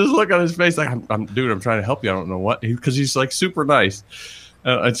 And he had this look on his face like, I'm trying to help you. I don't know what. Because he's like super nice.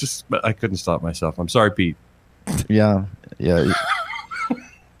 I couldn't stop myself. I'm sorry, Pete. Yeah.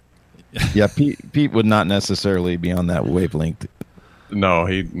 Pete would not necessarily be on that wavelength. No,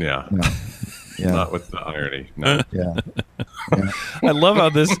 not with the irony. No. Yeah. I love how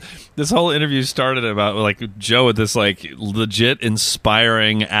this whole interview started about like Joe with this like legit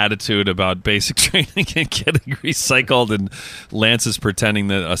inspiring attitude about basic training and getting recycled, and Lance is pretending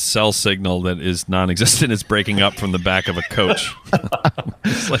that a cell signal that is non-existent is breaking up from the back of a coach.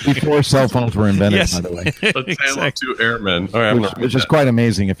 Before cell phones were invented, yes. By the way. The tale of two airmen. Which is quite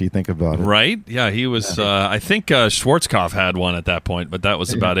amazing if you think about it. Right? Yeah, he was, I think Schwarzkopf had one at that point, but that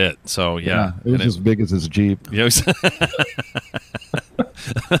was about it. So, yeah. It was as big as his Jeep. Yeah, Steve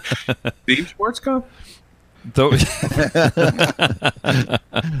Schwarzkopf?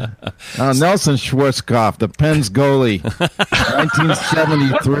 Nelson Schwarzkopf, the Pens goalie,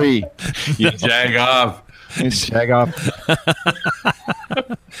 1973. You jag off.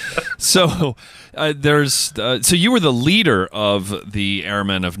 So so you were the leader of the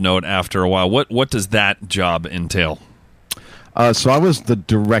Airmen of Note after a while. What does that job entail? So I was the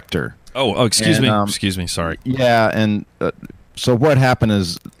director. Oh, excuse me. Sorry. Yeah, and so what happened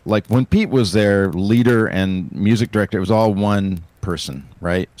is, like, when Pete was there, leader and music director, it was all one person,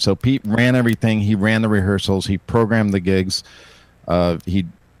 right? So Pete ran everything. He ran the rehearsals. He programmed the gigs. He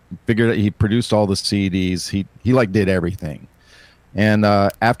produced all the CDs. He like did everything. And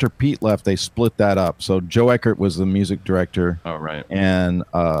after Pete left, they split that up. So Joe Eckert was the music director. Oh, right. And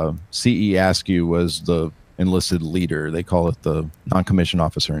C.E. Askew was the enlisted leader. They call it the non-commissioned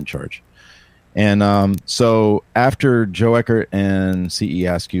officer in charge. And so after Joe Eckert and C.E.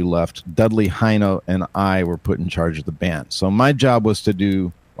 Askew left, Dudley Heino and I were put in charge of the band. So my job was to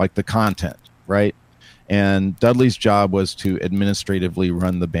do like the content, right? And Dudley's job was to administratively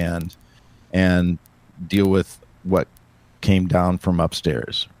run the band and deal with what came down from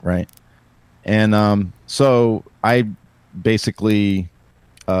upstairs, right? And so I basically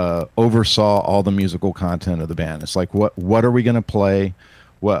oversaw all the musical content of the band. It's like, what are we going to play?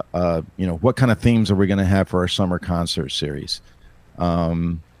 What kind of themes are we going to have for our summer concert series? What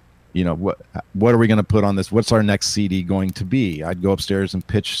are we going to put on this? What's our next CD going to be? I'd go upstairs and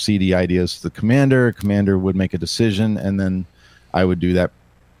pitch CD ideas to the commander. Commander would make a decision, and then I would do that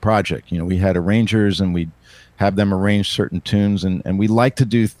project. We had arrangers, and we'd have them arrange certain tunes, and we like to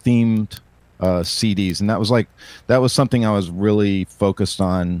do themed CDs, and that was something I was really focused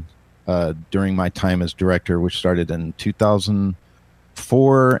on during my time as director, which started in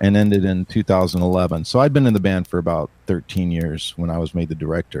 2004 and ended in 2011. So I'd been in the band for about 13 years when I was made the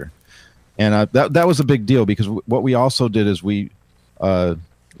director, and that was a big deal, because what we also did is we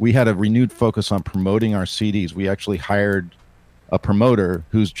had a renewed focus on promoting our CDs. We actually hired a promoter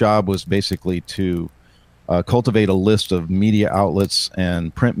whose job was basically to cultivate a list of media outlets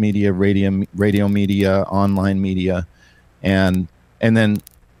and print media, radio media, online media, and then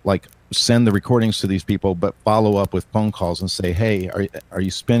like send the recordings to these people, but follow up with phone calls and say, hey, are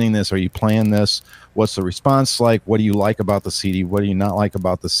you spinning this? Are you playing this? What's the response like? What do you like about the CD? What do you not like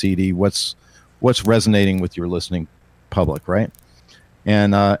about the CD? What's resonating with your listening public, right?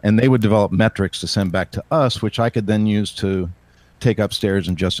 And they would develop metrics to send back to us, which I could then use to take upstairs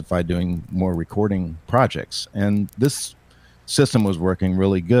and justify doing more recording projects. And this system was working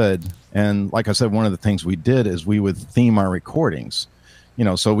really good. And like I said, one of the things we did is we would theme our recordings.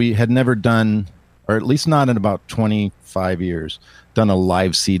 So we had never done, or at least not in about 25 years, done a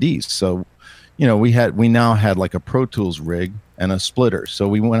live CD. So, we now had like a Pro Tools rig and a splitter. So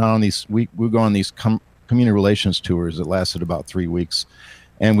we went on these, we go on these community relations tours that lasted about 3 weeks.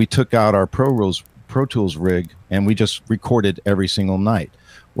 And we took out our Pro Tools rig, and we just recorded every single night.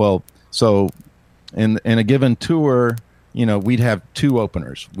 Well, so in a given tour, we'd have 2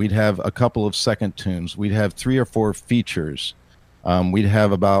 openers. We'd have a couple of second tunes. We'd have 3 or 4 features. We'd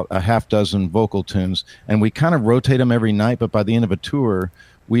have about a half dozen vocal tunes, and we kind of rotate them every night. But by the end of a tour,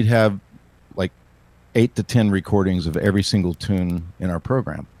 we'd have like 8 to 10 recordings of every single tune in our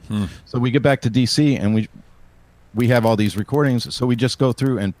program. So we get back to DC, and we have all these recordings. So we just go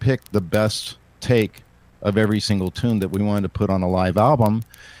through and pick the best take of every single tune that we wanted to put on a live album,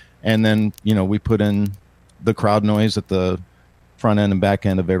 and then we put in the crowd noise at the front end and back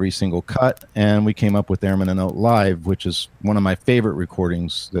end of every single cut, and we came up with Airman a Note Live, which is one of my favorite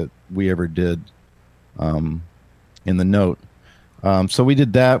recordings that we ever did in the Note. So we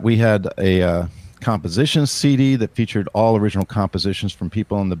did that. We had a composition CD that featured all original compositions from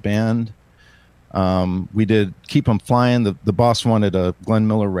people in the band. We did Keep 'Em Flying. The boss wanted a Glenn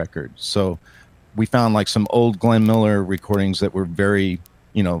Miller record, so we found like some old Glenn Miller recordings that were very,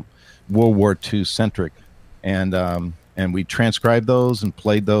 World War II centric, and we transcribed those and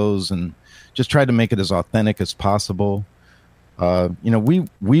played those and just tried to make it as authentic as possible.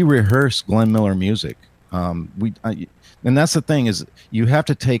 We rehearse Glenn Miller music. And that's the thing, is you have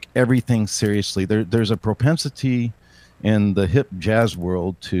to take everything seriously. There's a propensity in the hip jazz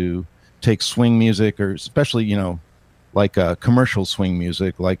world to take swing music, or especially, like commercial swing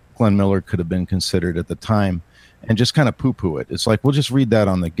music, like Glenn Miller could have been considered at the time, and just kind of poo-poo it. It's like, we'll just read that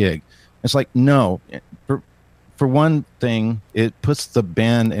on the gig. It's like, no. For one thing, it puts the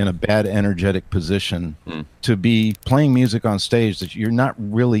band in a bad energetic position to be playing music on stage that you're not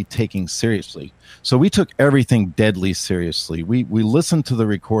really taking seriously. So we took everything deadly seriously. We listened to the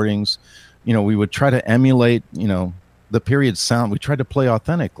recordings. We would try to emulate, the period sound. We tried to play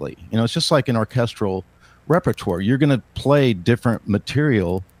authentically. It's just like an orchestral repertoire. You're going to play different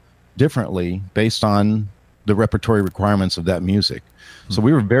material differently based on the repertory requirements of that music. So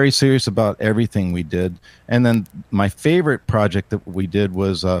we were very serious about everything we did. And then my favorite project that we did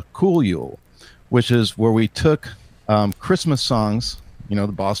was Cool Yule, which is where we took Christmas songs. The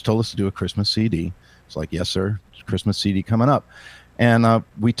boss told us to do a Christmas CD. It's like, yes, sir, Christmas CD coming up. And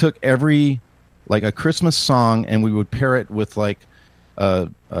we took a Christmas song, and we would pair it with like a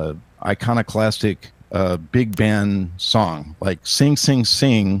iconoclastic big band song, like Sing, Sing,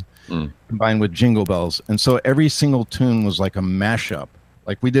 Sing, combined with Jingle Bells. And so every single tune was like a mashup.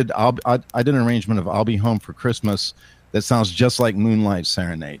 Like we did, I did an arrangement of I'll Be Home for Christmas that sounds just like Moonlight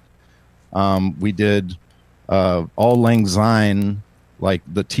Serenade. We did All Lang Syne, like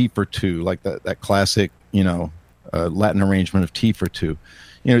the T for Two, like that classic, Latin arrangement of T for Two.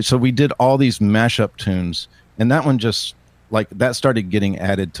 So we did all these mashup tunes, and that one just like that started getting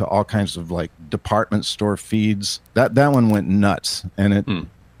added to all kinds of like department store feeds. That one went nuts, and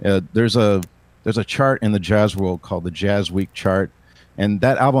there's a chart in the jazz world called the Jazz Week chart, and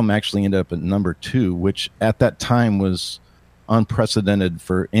that album actually ended up at number 2, which at that time was unprecedented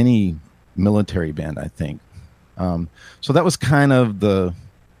for any military band, I think. So that was kind of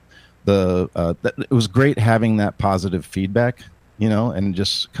it was great having that positive feedback, and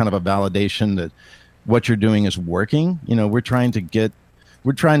just kind of a validation that what you're doing is working. We're trying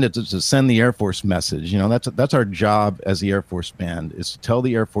to send the Air Force message. That's our job as the Air Force band, is to tell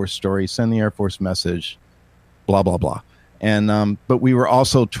the Air Force story, send the Air Force message, blah, blah, blah. And, but we were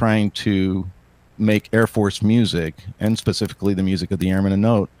also trying to make Air Force music, and specifically the music of the Airman and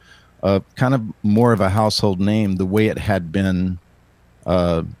Note, kind of more of a household name the way it had been,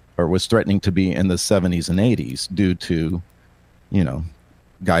 or was threatening to be in the 70s and 80s due to,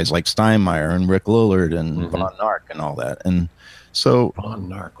 guys like Steinmeier and Rick Lillard and Von Nark and all that. And so Von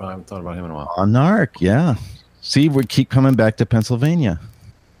Nark, well, I haven't thought about him in a while. Von Nark, yeah. See, we keep coming back to Pennsylvania.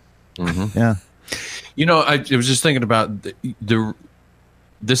 Yeah. I was just thinking about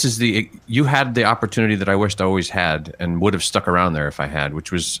you had the opportunity that I wished I always had and would have stuck around there if I had,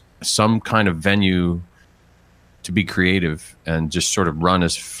 which was some kind of venue to be creative and just sort of run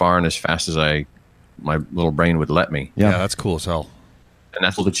as far and as fast as my little brain would let me. Yeah, that's cool as hell. And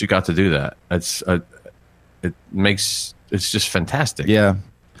that's cool that you got to do that. It's just fantastic. Yeah,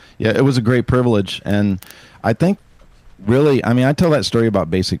 it was a great privilege. And I think really, I tell that story about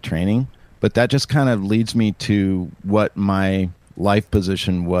basic training, but that just kind of leads me to what my life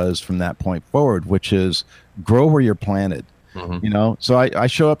position was from that point forward, which is grow where you're planted. So I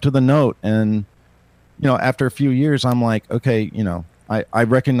show up to the Note, and after a few years I'm like, okay, I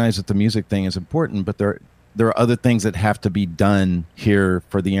recognize that the music thing is important, but there are other things that have to be done here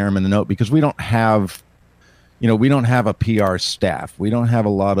for the Airman and Note, because we don't have a PR staff. We don't have a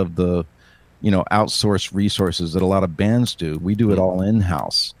lot of the outsourced resources that a lot of bands do. We do it all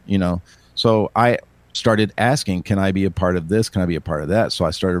in-house. So I started asking, can I be a part of this? Can I be a part of that? So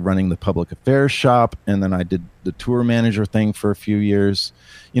I started running the public affairs shop, and then I did the tour manager thing for a few years.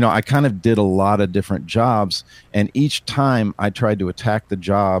 I kind of did a lot of different jobs, and each time I tried to attack the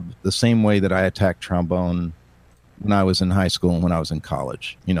job the same way that I attacked trombone when I was in high school and when I was in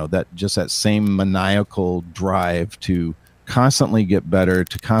college. That same maniacal drive to constantly get better,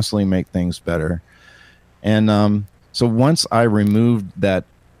 to constantly make things better. And so once I removed that,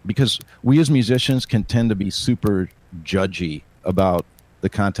 because we as musicians can tend to be super judgy about the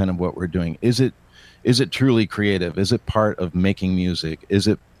content of what we're doing. Is it truly creative? Is it part of making music? Is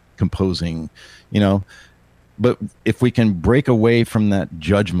it composing? But if we can break away from that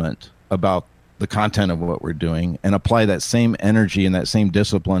judgment about the content of what we're doing and apply that same energy and that same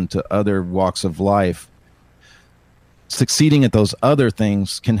discipline to other walks of life, succeeding at those other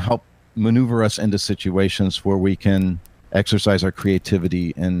things can help maneuver us into situations where we can exercise our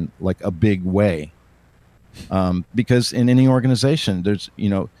creativity in like a big way. Because in any organization, there's,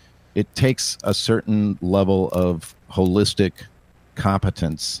 it takes a certain level of holistic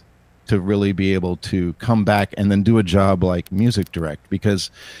competence to really be able to come back and then do a job like music direct.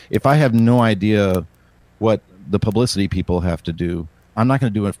 Because if I have no idea what the publicity people have to do, I'm not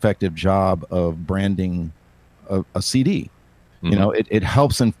going to do an effective job of branding a CD. It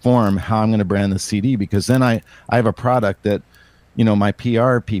helps inform how I'm going to brand the CD, because then I have a product that, my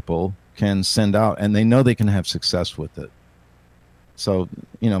PR people can send out and they know they can have success with it. So,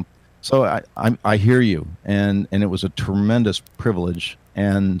 I hear you, and it was a tremendous privilege,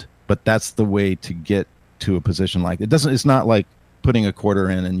 but that's the way to get to a position like it. It's not like putting a quarter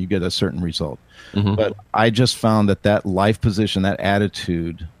in and you get a certain result. But I just found that life position, that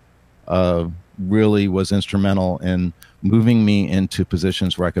attitude, really was instrumental in moving me into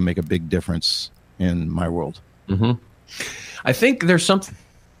positions where I could make a big difference in my world. I think there's something,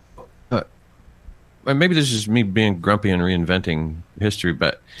 maybe this is me being grumpy and reinventing history,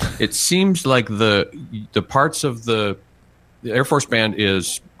 but it seems like the parts of the Air Force band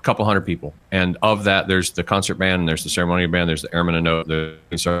is a couple hundred people. And of that, there's the concert band, and there's the ceremonial band, there's the Airman and Note,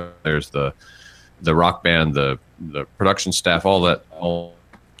 there's the rock band, the production staff, all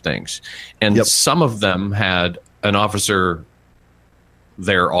things. And some of them had an officer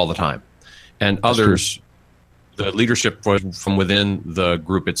there all the time, and others, the leadership was from within the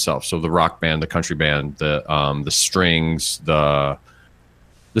group itself. So the rock band, the country band, the strings, the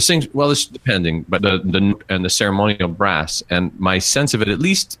it's depending, but the ceremonial brass, and my sense of it, at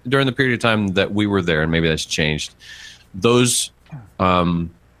least during the period of time that we were there, and maybe that's changed, those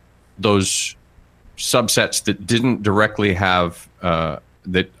subsets that didn't directly have a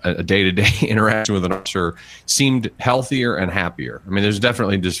day-to-day interaction with an officer seemed healthier and happier. I mean, there's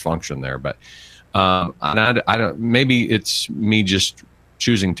definitely dysfunction there, but I don't. Maybe it's me just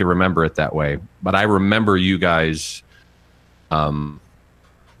choosing to remember it that way. But I remember you guys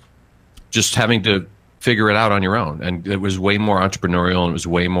just having to figure it out on your own, and it was way more entrepreneurial, and it was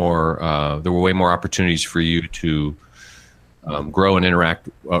way more. There were way more opportunities for you to grow and interact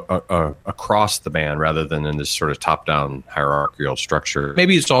across the band rather than in this sort of top-down hierarchical structure.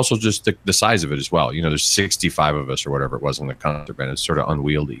 Maybe it's also just the size of it as well. You know, there's 65 of us or whatever it was in the concert band. It's sort of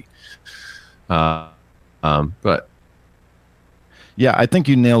unwieldy. But yeah, I think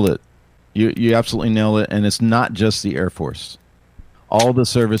you nailed it. You absolutely nailed it. And it's not just the Air Force. All the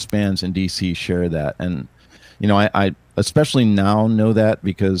service bands in DC share that. And, you know, I especially now know that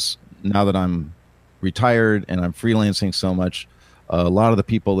because now that I'm retired and I'm freelancing so much, a lot of the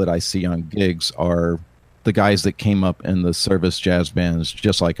people that I see on gigs are the guys that came up in the service jazz bands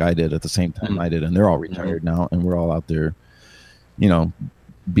just like I did at the same time I did, and they're all retired now, and we're all out there, you know,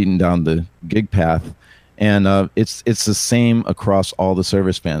 beating down the gig path. And it's the same across all the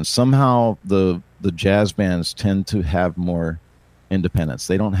service bands. Somehow the jazz bands tend to have more independence.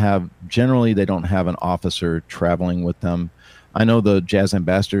 They don't have an officer traveling with them. I know the jazz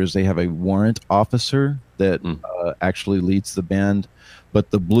ambassadors, they have a warrant officer that actually leads the band,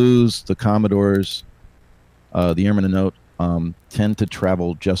 but the blues, the Commodores, the Airmen of Note tend to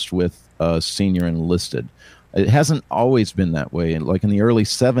travel just with senior enlisted. It hasn't always been that way. And like in the early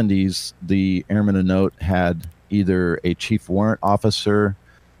 70s, the Airmen of Note had either a chief warrant officer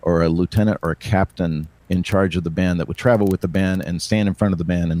or a lieutenant or a captain in charge of the band that would travel with the band and stand in front of the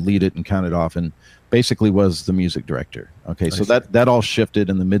band and lead it and count it off, and basically was the music director. Okay, so that all shifted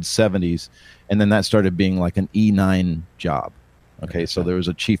in the mid 70s, and then that started being like an E9 job. Okay, so there was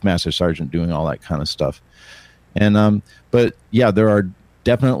a chief master sergeant doing all that kind of stuff. And but yeah, there are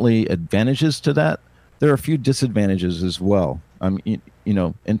definitely advantages to that. There are a few disadvantages as well. You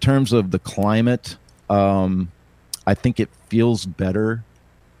know, in terms of the climate, I think it feels better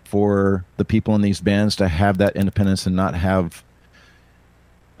for the people in these bands to have that independence and not have,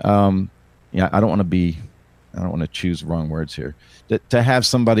 I don't want to choose wrong words here, to have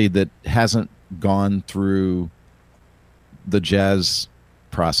somebody that hasn't gone through the jazz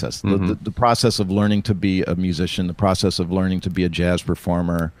process, the process of learning to be a musician, the process of learning to be a jazz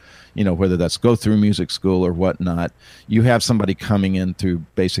performer, you know, whether that's go through music school or whatnot. You have somebody coming in through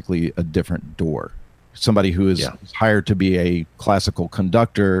basically a different door. Somebody who is hired to be a classical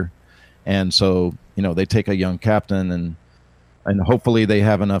conductor, and so, you know, they take a young captain and hopefully they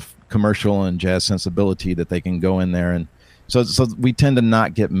have enough commercial and jazz sensibility that they can go in there, and so we tend to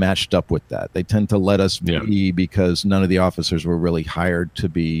not get matched up with that. They tend to let us be, because none of the officers were really hired to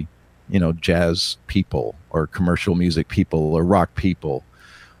be, you know, jazz people or commercial music people or rock people.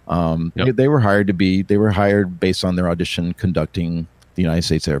 They were hired based on their audition conducting the United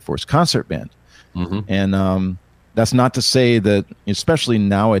States Air Force concert band. And that's not to say that, especially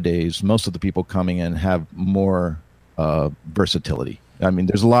nowadays, most of the people coming in have more versatility. I mean,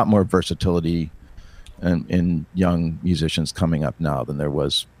 there's a lot more versatility in young musicians coming up now than there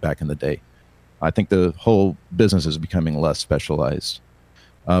was back in the day. I think the whole business is becoming less specialized.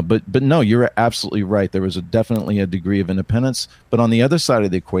 But no, you're absolutely right. There was definitely a degree of independence. But on the other side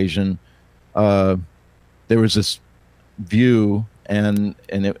of the equation, there was this view, and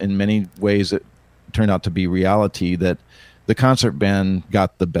in many ways it turned out to be reality, that the concert band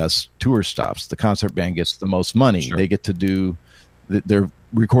got the best tour stops. The concert band gets the most money. Sure. They get to do their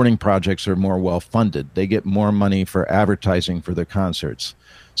recording projects are more well funded. They get more money for advertising for their concerts.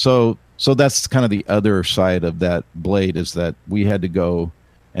 So that's kind of the other side of that blade, is that we had to go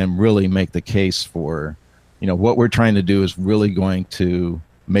and really make the case for, you know, what we're trying to do is really going to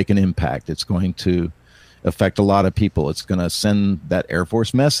make an impact. It's going to affect a lot of people. It's going to send that Air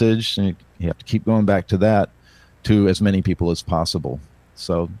Force message, and you have to keep going back to that, to as many people as possible.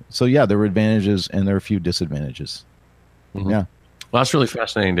 So yeah, there were advantages and there are a few disadvantages. Yeah. Well, that's really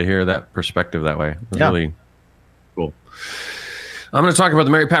fascinating to hear that perspective that way. It's really cool. I'm going to talk about the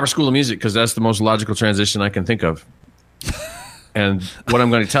Mary Papper School of Music because that's the most logical transition I can think of. And what I'm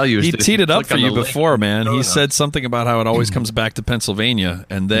going to tell you is he teed it up for you before, man. He said something about how it always comes back to Pennsylvania,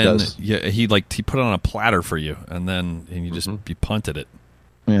 and then he put it on a platter for you, and you just you punted it.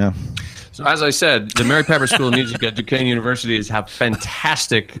 Yeah. So as I said, the Mary Pepper School of Music at Duquesne University has a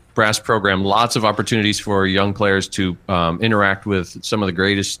fantastic brass program. Lots of opportunities for young players to interact with some of the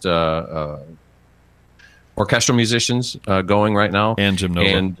greatest orchestral musicians going right now. And Jim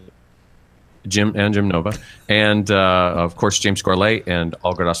Nova. Jim Nova. And, of course, James Corley and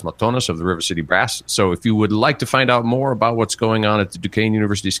Algirdas Matonis of the River City Brass. So if you would like to find out more about what's going on at the Duquesne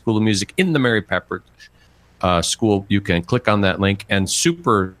University School of Music in the Mary Pepper School, you can click on that link. And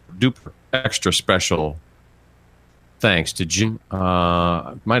super duper extra special thanks to Jim.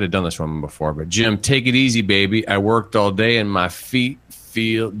 Might have done this one before, but Jim, take it easy, baby. I worked all day and my feet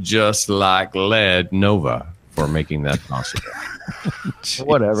feel just like lead. Nova for making that possible.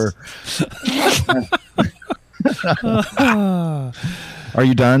 Whatever. Are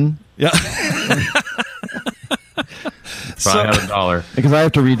you done? Yeah. If I had $1. Because I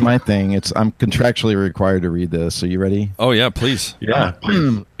have to read my thing. I'm contractually required to read this. Are you ready? Oh, yeah, please. Yeah.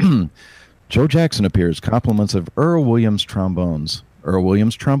 Joe Jackson appears. Compliments of Earl Williams Trombones. Earl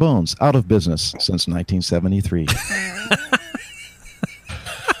Williams Trombones, out of business since 1973.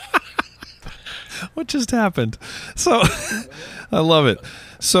 What just happened? So, I love it.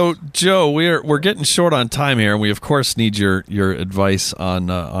 So, Joe, we're getting short on time here, and we of course need your advice on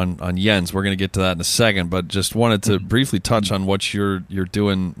Jens. We're going to get to that in a second, but just wanted to briefly touch on what you're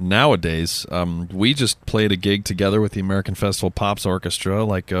doing nowadays. We just played a gig together with the American Festival Pops Orchestra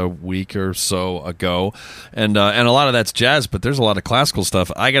like a week or so ago, and a lot of that's jazz, but there's a lot of classical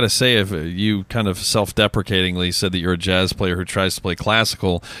stuff. I got to say, if you kind of self-deprecatingly said that you're a jazz player who tries to play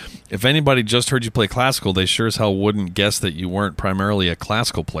classical, if anybody just heard you play classical, they sure as hell wouldn't guess that you weren't primarily a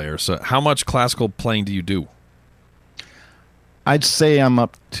classical player. So how much classical playing do you do? I'd say I'm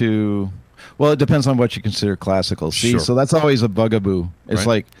up to, well, it depends on what you consider classical. See, Sure. So that's always a bugaboo. It's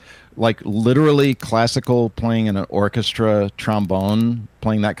Right. like literally classical playing in an orchestra, trombone,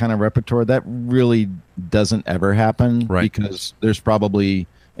 playing that kind of repertoire. That really doesn't ever happen, Right. because there's probably,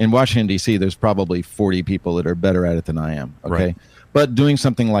 in Washington, D.C., there's probably 40 people that are better at it than I am. Okay. Right. But doing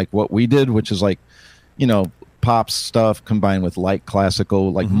something like what we did, which is like, pop stuff combined with light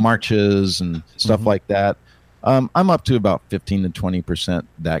classical, like marches and stuff like that. I'm up to about 15 to 20%,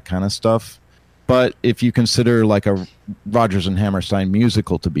 that kind of stuff. But if you consider like a Rodgers and Hammerstein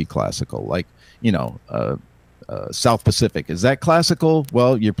musical to be classical, like, South Pacific, is that classical?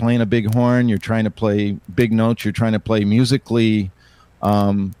 Well, you're playing a big horn, you're trying to play big notes, you're trying to play musically,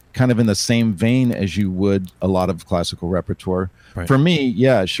 kind of in the same vein as you would a lot of classical repertoire. Right. For me,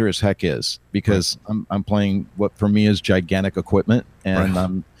 yeah, sure as heck is, because I'm playing what for me is gigantic equipment, and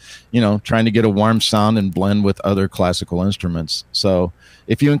I'm, trying to get a warm sound and blend with other classical instruments. So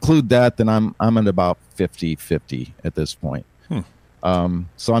if you include that, then I'm at about 50-50 at this point.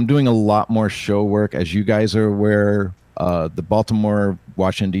 So I'm doing a lot more show work. As you guys are aware, the Baltimore,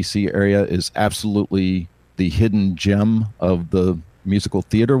 Washington, D.C. area is absolutely the hidden gem of the musical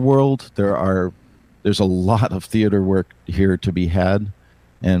theater world. There's a lot of theater work here to be had,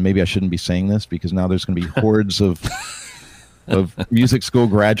 and maybe I shouldn't be saying this because now there's going to be hordes of music school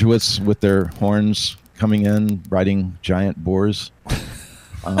graduates with their horns coming in, riding giant boars.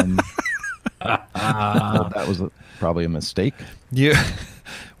 That was probably a mistake. Yeah,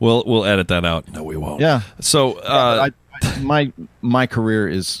 we'll edit that out. No, we won't. Yeah. So my career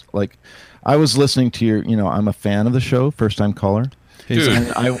is like, I was listening to your, I'm a fan of the show, First Time Caller.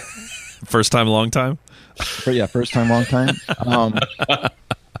 Dude. First time, long time? First time, long time.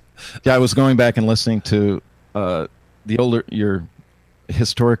 I was going back and listening to your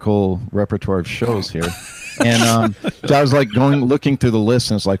historical repertoire of shows here. And so I was like looking through the list,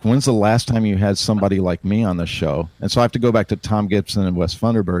 and it's like, when's the last time you had somebody like me on the show? And so I have to go back to Tom Gibson and Wes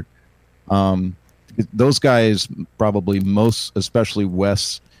Funderburg. Those guys probably especially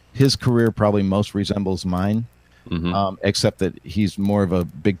Wes, his career probably most resembles mine. Except that he's more of a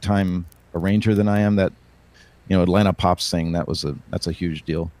big time arranger than I am. That Atlanta Pops thing, that's a huge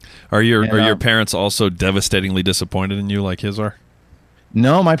deal. Are your parents also devastatingly disappointed in you like his are?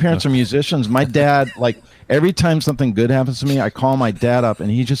 No, my parents are musicians. My dad, like, every time something good happens to me, I call my dad up,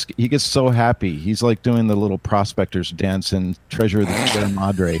 and he gets so happy. He's like doing the little prospectors dance in Treasure of the Sierra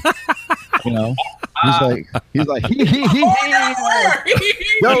Madre. He's like he.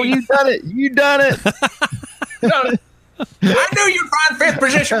 Yo, you done it. I knew you'd find fifth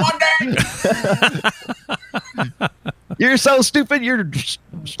position one day. You're so stupid. You're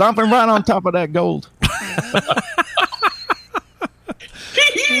stomping right on top of that gold.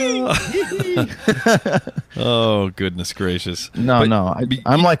 Oh, goodness gracious. No.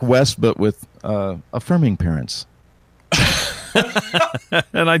 I'm like Wes, but with affirming parents.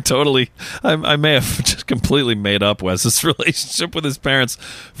 And I may have just completely made up Wes's relationship with his parents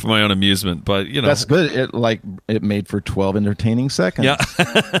for my own amusement, but that's good. It made for 12 entertaining seconds. Yeah.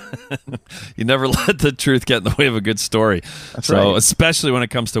 You never let the truth get in the way of a good story. That's right. Especially when it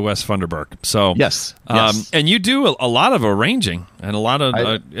comes to Wes Funderburk. So yes. And you do a lot of arranging and a lot of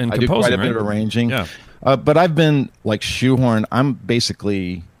and composing. I do quite a right? bit of arranging. Yeah. But I've been like shoehorned. I'm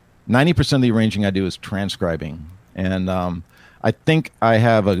basically 90% of the arranging I do is transcribing, and I think I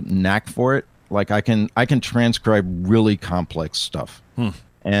have a knack for it. Like I can transcribe really complex stuff,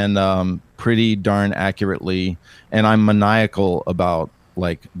 and pretty darn accurately. And I'm maniacal about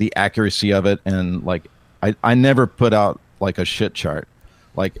like the accuracy of it, and like I never put out like a shit chart.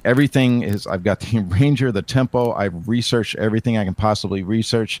 Like everything is, I've got the arranger, the tempo. I've researched everything I can possibly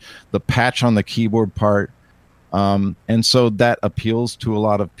research, the patch on the keyboard part. And so that appeals to a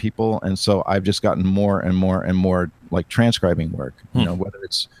lot of people. And so I've just gotten more and more and more like transcribing work, whether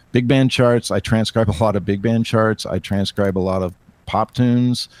it's big band charts. I transcribe a lot of big band charts. I transcribe a lot of pop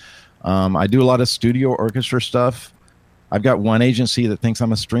tunes. I do a lot of studio orchestra stuff. I've got one agency that thinks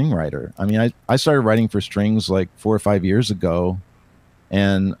I'm a string writer. I mean, I started writing for strings like 4 or 5 years ago.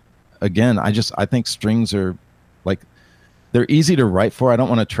 And again, I think strings are like, they're easy to write for. I don't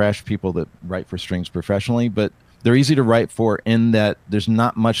want to trash people that write for strings professionally, but they're easy to write for in that there's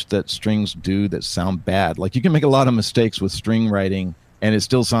not much that strings do that sound bad. Like you can make a lot of mistakes with string writing and it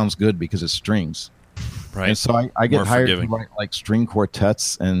still sounds good because it's strings. Right. And so I get hired to write like string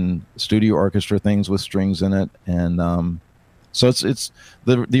quartets and studio orchestra things with strings in it. And so it's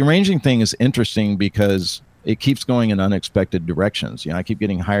the arranging thing is interesting because it keeps going in unexpected directions. I keep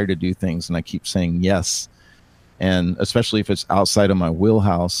getting hired to do things and I keep saying yes. And especially if it's outside of my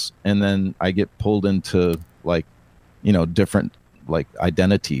wheelhouse, and then I get pulled into like, different like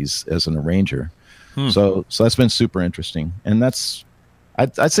identities as an arranger. So that's been super interesting. And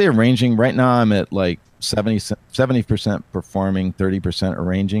I'd say arranging right now I'm at like 70% performing, 30%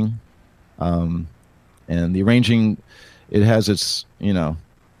 arranging. And the arranging, it has its,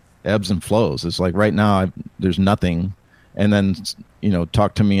 ebbs and flows. It's like right now there's nothing, and then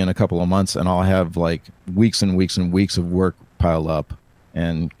talk to me in a couple of months and I'll have like weeks and weeks and weeks of work pile up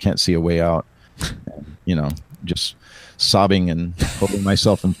and can't see a way out, just sobbing and holding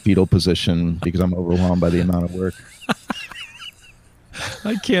myself in fetal position because I'm overwhelmed by the amount of work.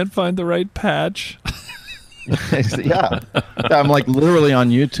 I can't find the right patch. Yeah, I'm like literally on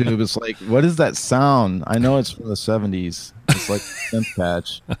YouTube. It's like, what is that sound? I know it's from the 70s. It's like synth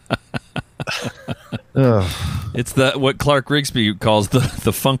patch. It's what Clark Rigsby calls the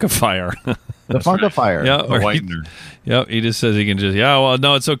funkifier. The funkifier. Yeah, or whitener. He just says he can just,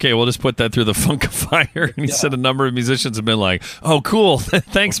 no, it's okay. We'll just put that through the funkifier. And he said a number of musicians have been like, oh, cool.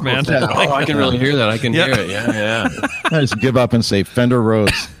 Thanks, man. Yeah. Oh, I can really hear that. I can hear it. Yeah. I just give up and say Fender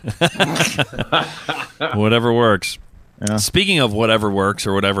Rhodes. Whatever works. Yeah. Speaking of whatever works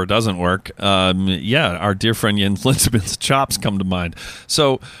or whatever doesn't work, our dear friend Jens Linsman's chops come to mind.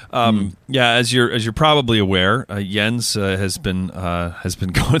 So, as you're probably aware, Jens has been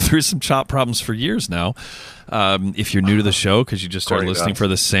going through some chop problems for years now. If you're new to the show because you just started listening for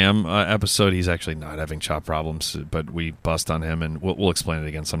the Sam episode, he's actually not having chop problems, but we bust on him, and we'll explain it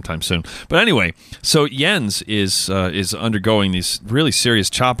again sometime soon. But anyway, so Jens is undergoing these really serious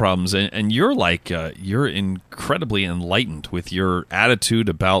chop problems, and you're like you're incredibly enlightened with your attitude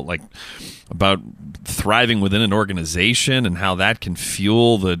about thriving within an organization and how that can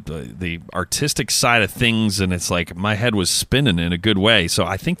fuel the artistic side of things. And it's like my head was spinning in a good way. So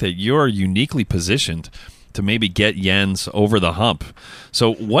I think that you're uniquely positioned to maybe get Jens over the hump.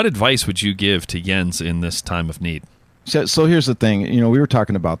 So what advice would you give to Jens in this time of need? So here's the thing. We were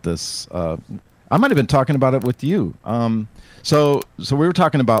talking about this. I might have been talking about it with you. So we were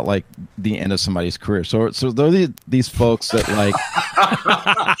talking about like the end of somebody's career. So there are these folks that like,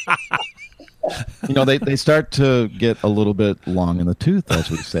 they start to get a little bit long in the tooth, as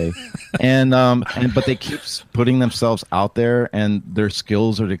we say, but they keep putting themselves out there, and their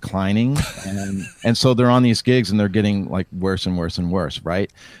skills are declining, and so they're on these gigs and they're getting like worse and worse and worse,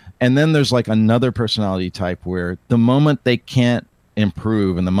 right? And then there's like another personality type where the moment they can't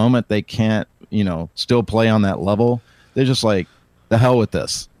improve and the moment they can't, still play on that level, they're just like, the hell with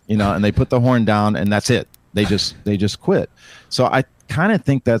this, and they put the horn down and that's it. They just quit. So I kind of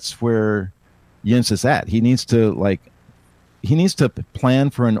think that's where Jens is at. He needs to plan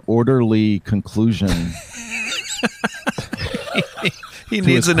for an orderly conclusion. he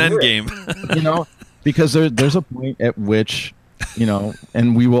needs an end game. Because there's a point at which,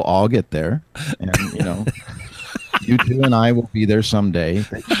 and we will all get there, and you two and I will be there someday.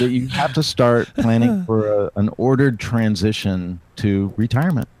 That you have to start planning for an ordered transition to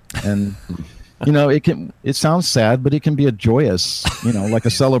retirement. And it sounds sad, but it can be a joyous, like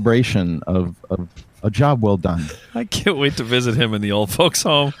a celebration of a job well done. I can't wait to visit him in the old folks'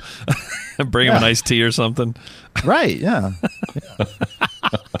 home and bring him an iced tea or something. Right? Yeah.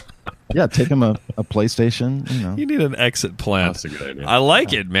 Yeah, take him a PlayStation. You need an exit plan. That's a good idea. I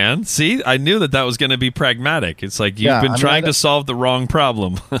like it, man. See, I knew that was going to be pragmatic. It's like you've been trying to solve the wrong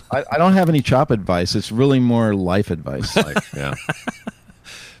problem. I don't have any chop advice. It's really more life advice. Yeah.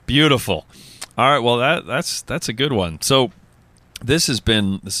 Beautiful. All right. Well, that's a good one. So this has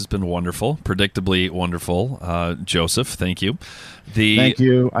been wonderful, predictably wonderful. Joseph, thank you. Thank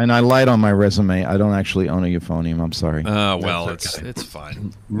you. And I lied on my resume. I don't actually own a euphonium. I'm sorry. Well, it's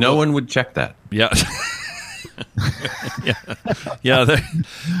fine. No one would check that. Yeah. Yeah.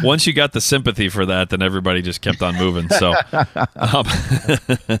 Once you got the sympathy for that, then everybody just kept on moving. So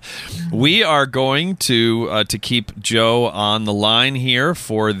we are going to keep Joe on the line here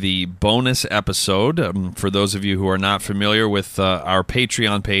for the bonus episode. For those of you who are not familiar with our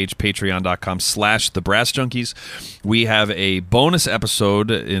Patreon page, patreon.com/thebrassjunkies, we have a bonus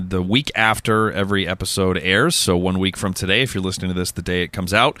episode in the week after every episode airs. So 1 week from today, if you're listening to this the day it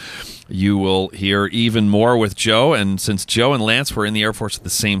comes out, you will hear even more with Joe. And since Joe and Lance were in the Air Force at the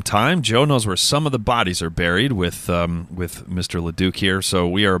same time, Joe knows where some of the bodies are buried with Mr. LaDuke here. So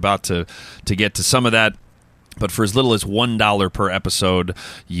we are about to get to some of that. But for as little as $1 per episode,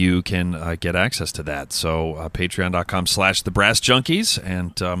 you can get access to that. So patreon.com/thebrassjunkies.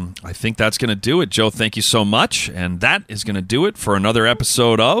 And I think that's going to do it. Joe, thank you so much. And that is going to do it for another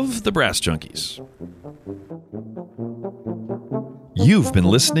episode of The Brass Junkies. You've been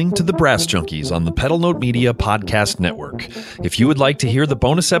listening to The Brass Junkies on the Pedal Note Media Podcast Network. If you would like to hear the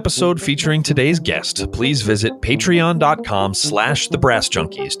bonus episode featuring today's guest, please visit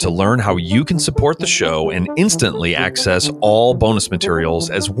patreon.com/thebrassjunkies to learn how you can support the show and instantly access all bonus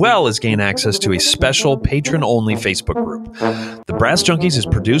materials, as well as gain access to a special patron-only Facebook group. The Brass Junkies is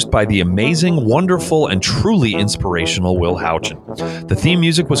produced by the amazing, wonderful, and truly inspirational Will Houchin. The theme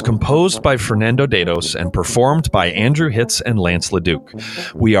music was composed by Fernando Dados and performed by Andrew Hitz and Lance LaDuke.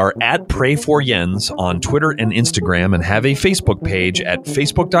 We are at Pray for Jens on Twitter and Instagram and have a Facebook page at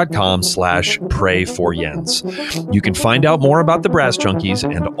facebook.com/prayforjens. You can find out more about the Brass Junkies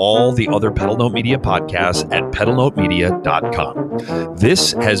and all the other Pedal Note Media podcasts at pedalnotemedia.com.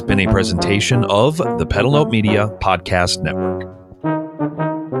 This has been a presentation of the Pedal Note Media Podcast Network.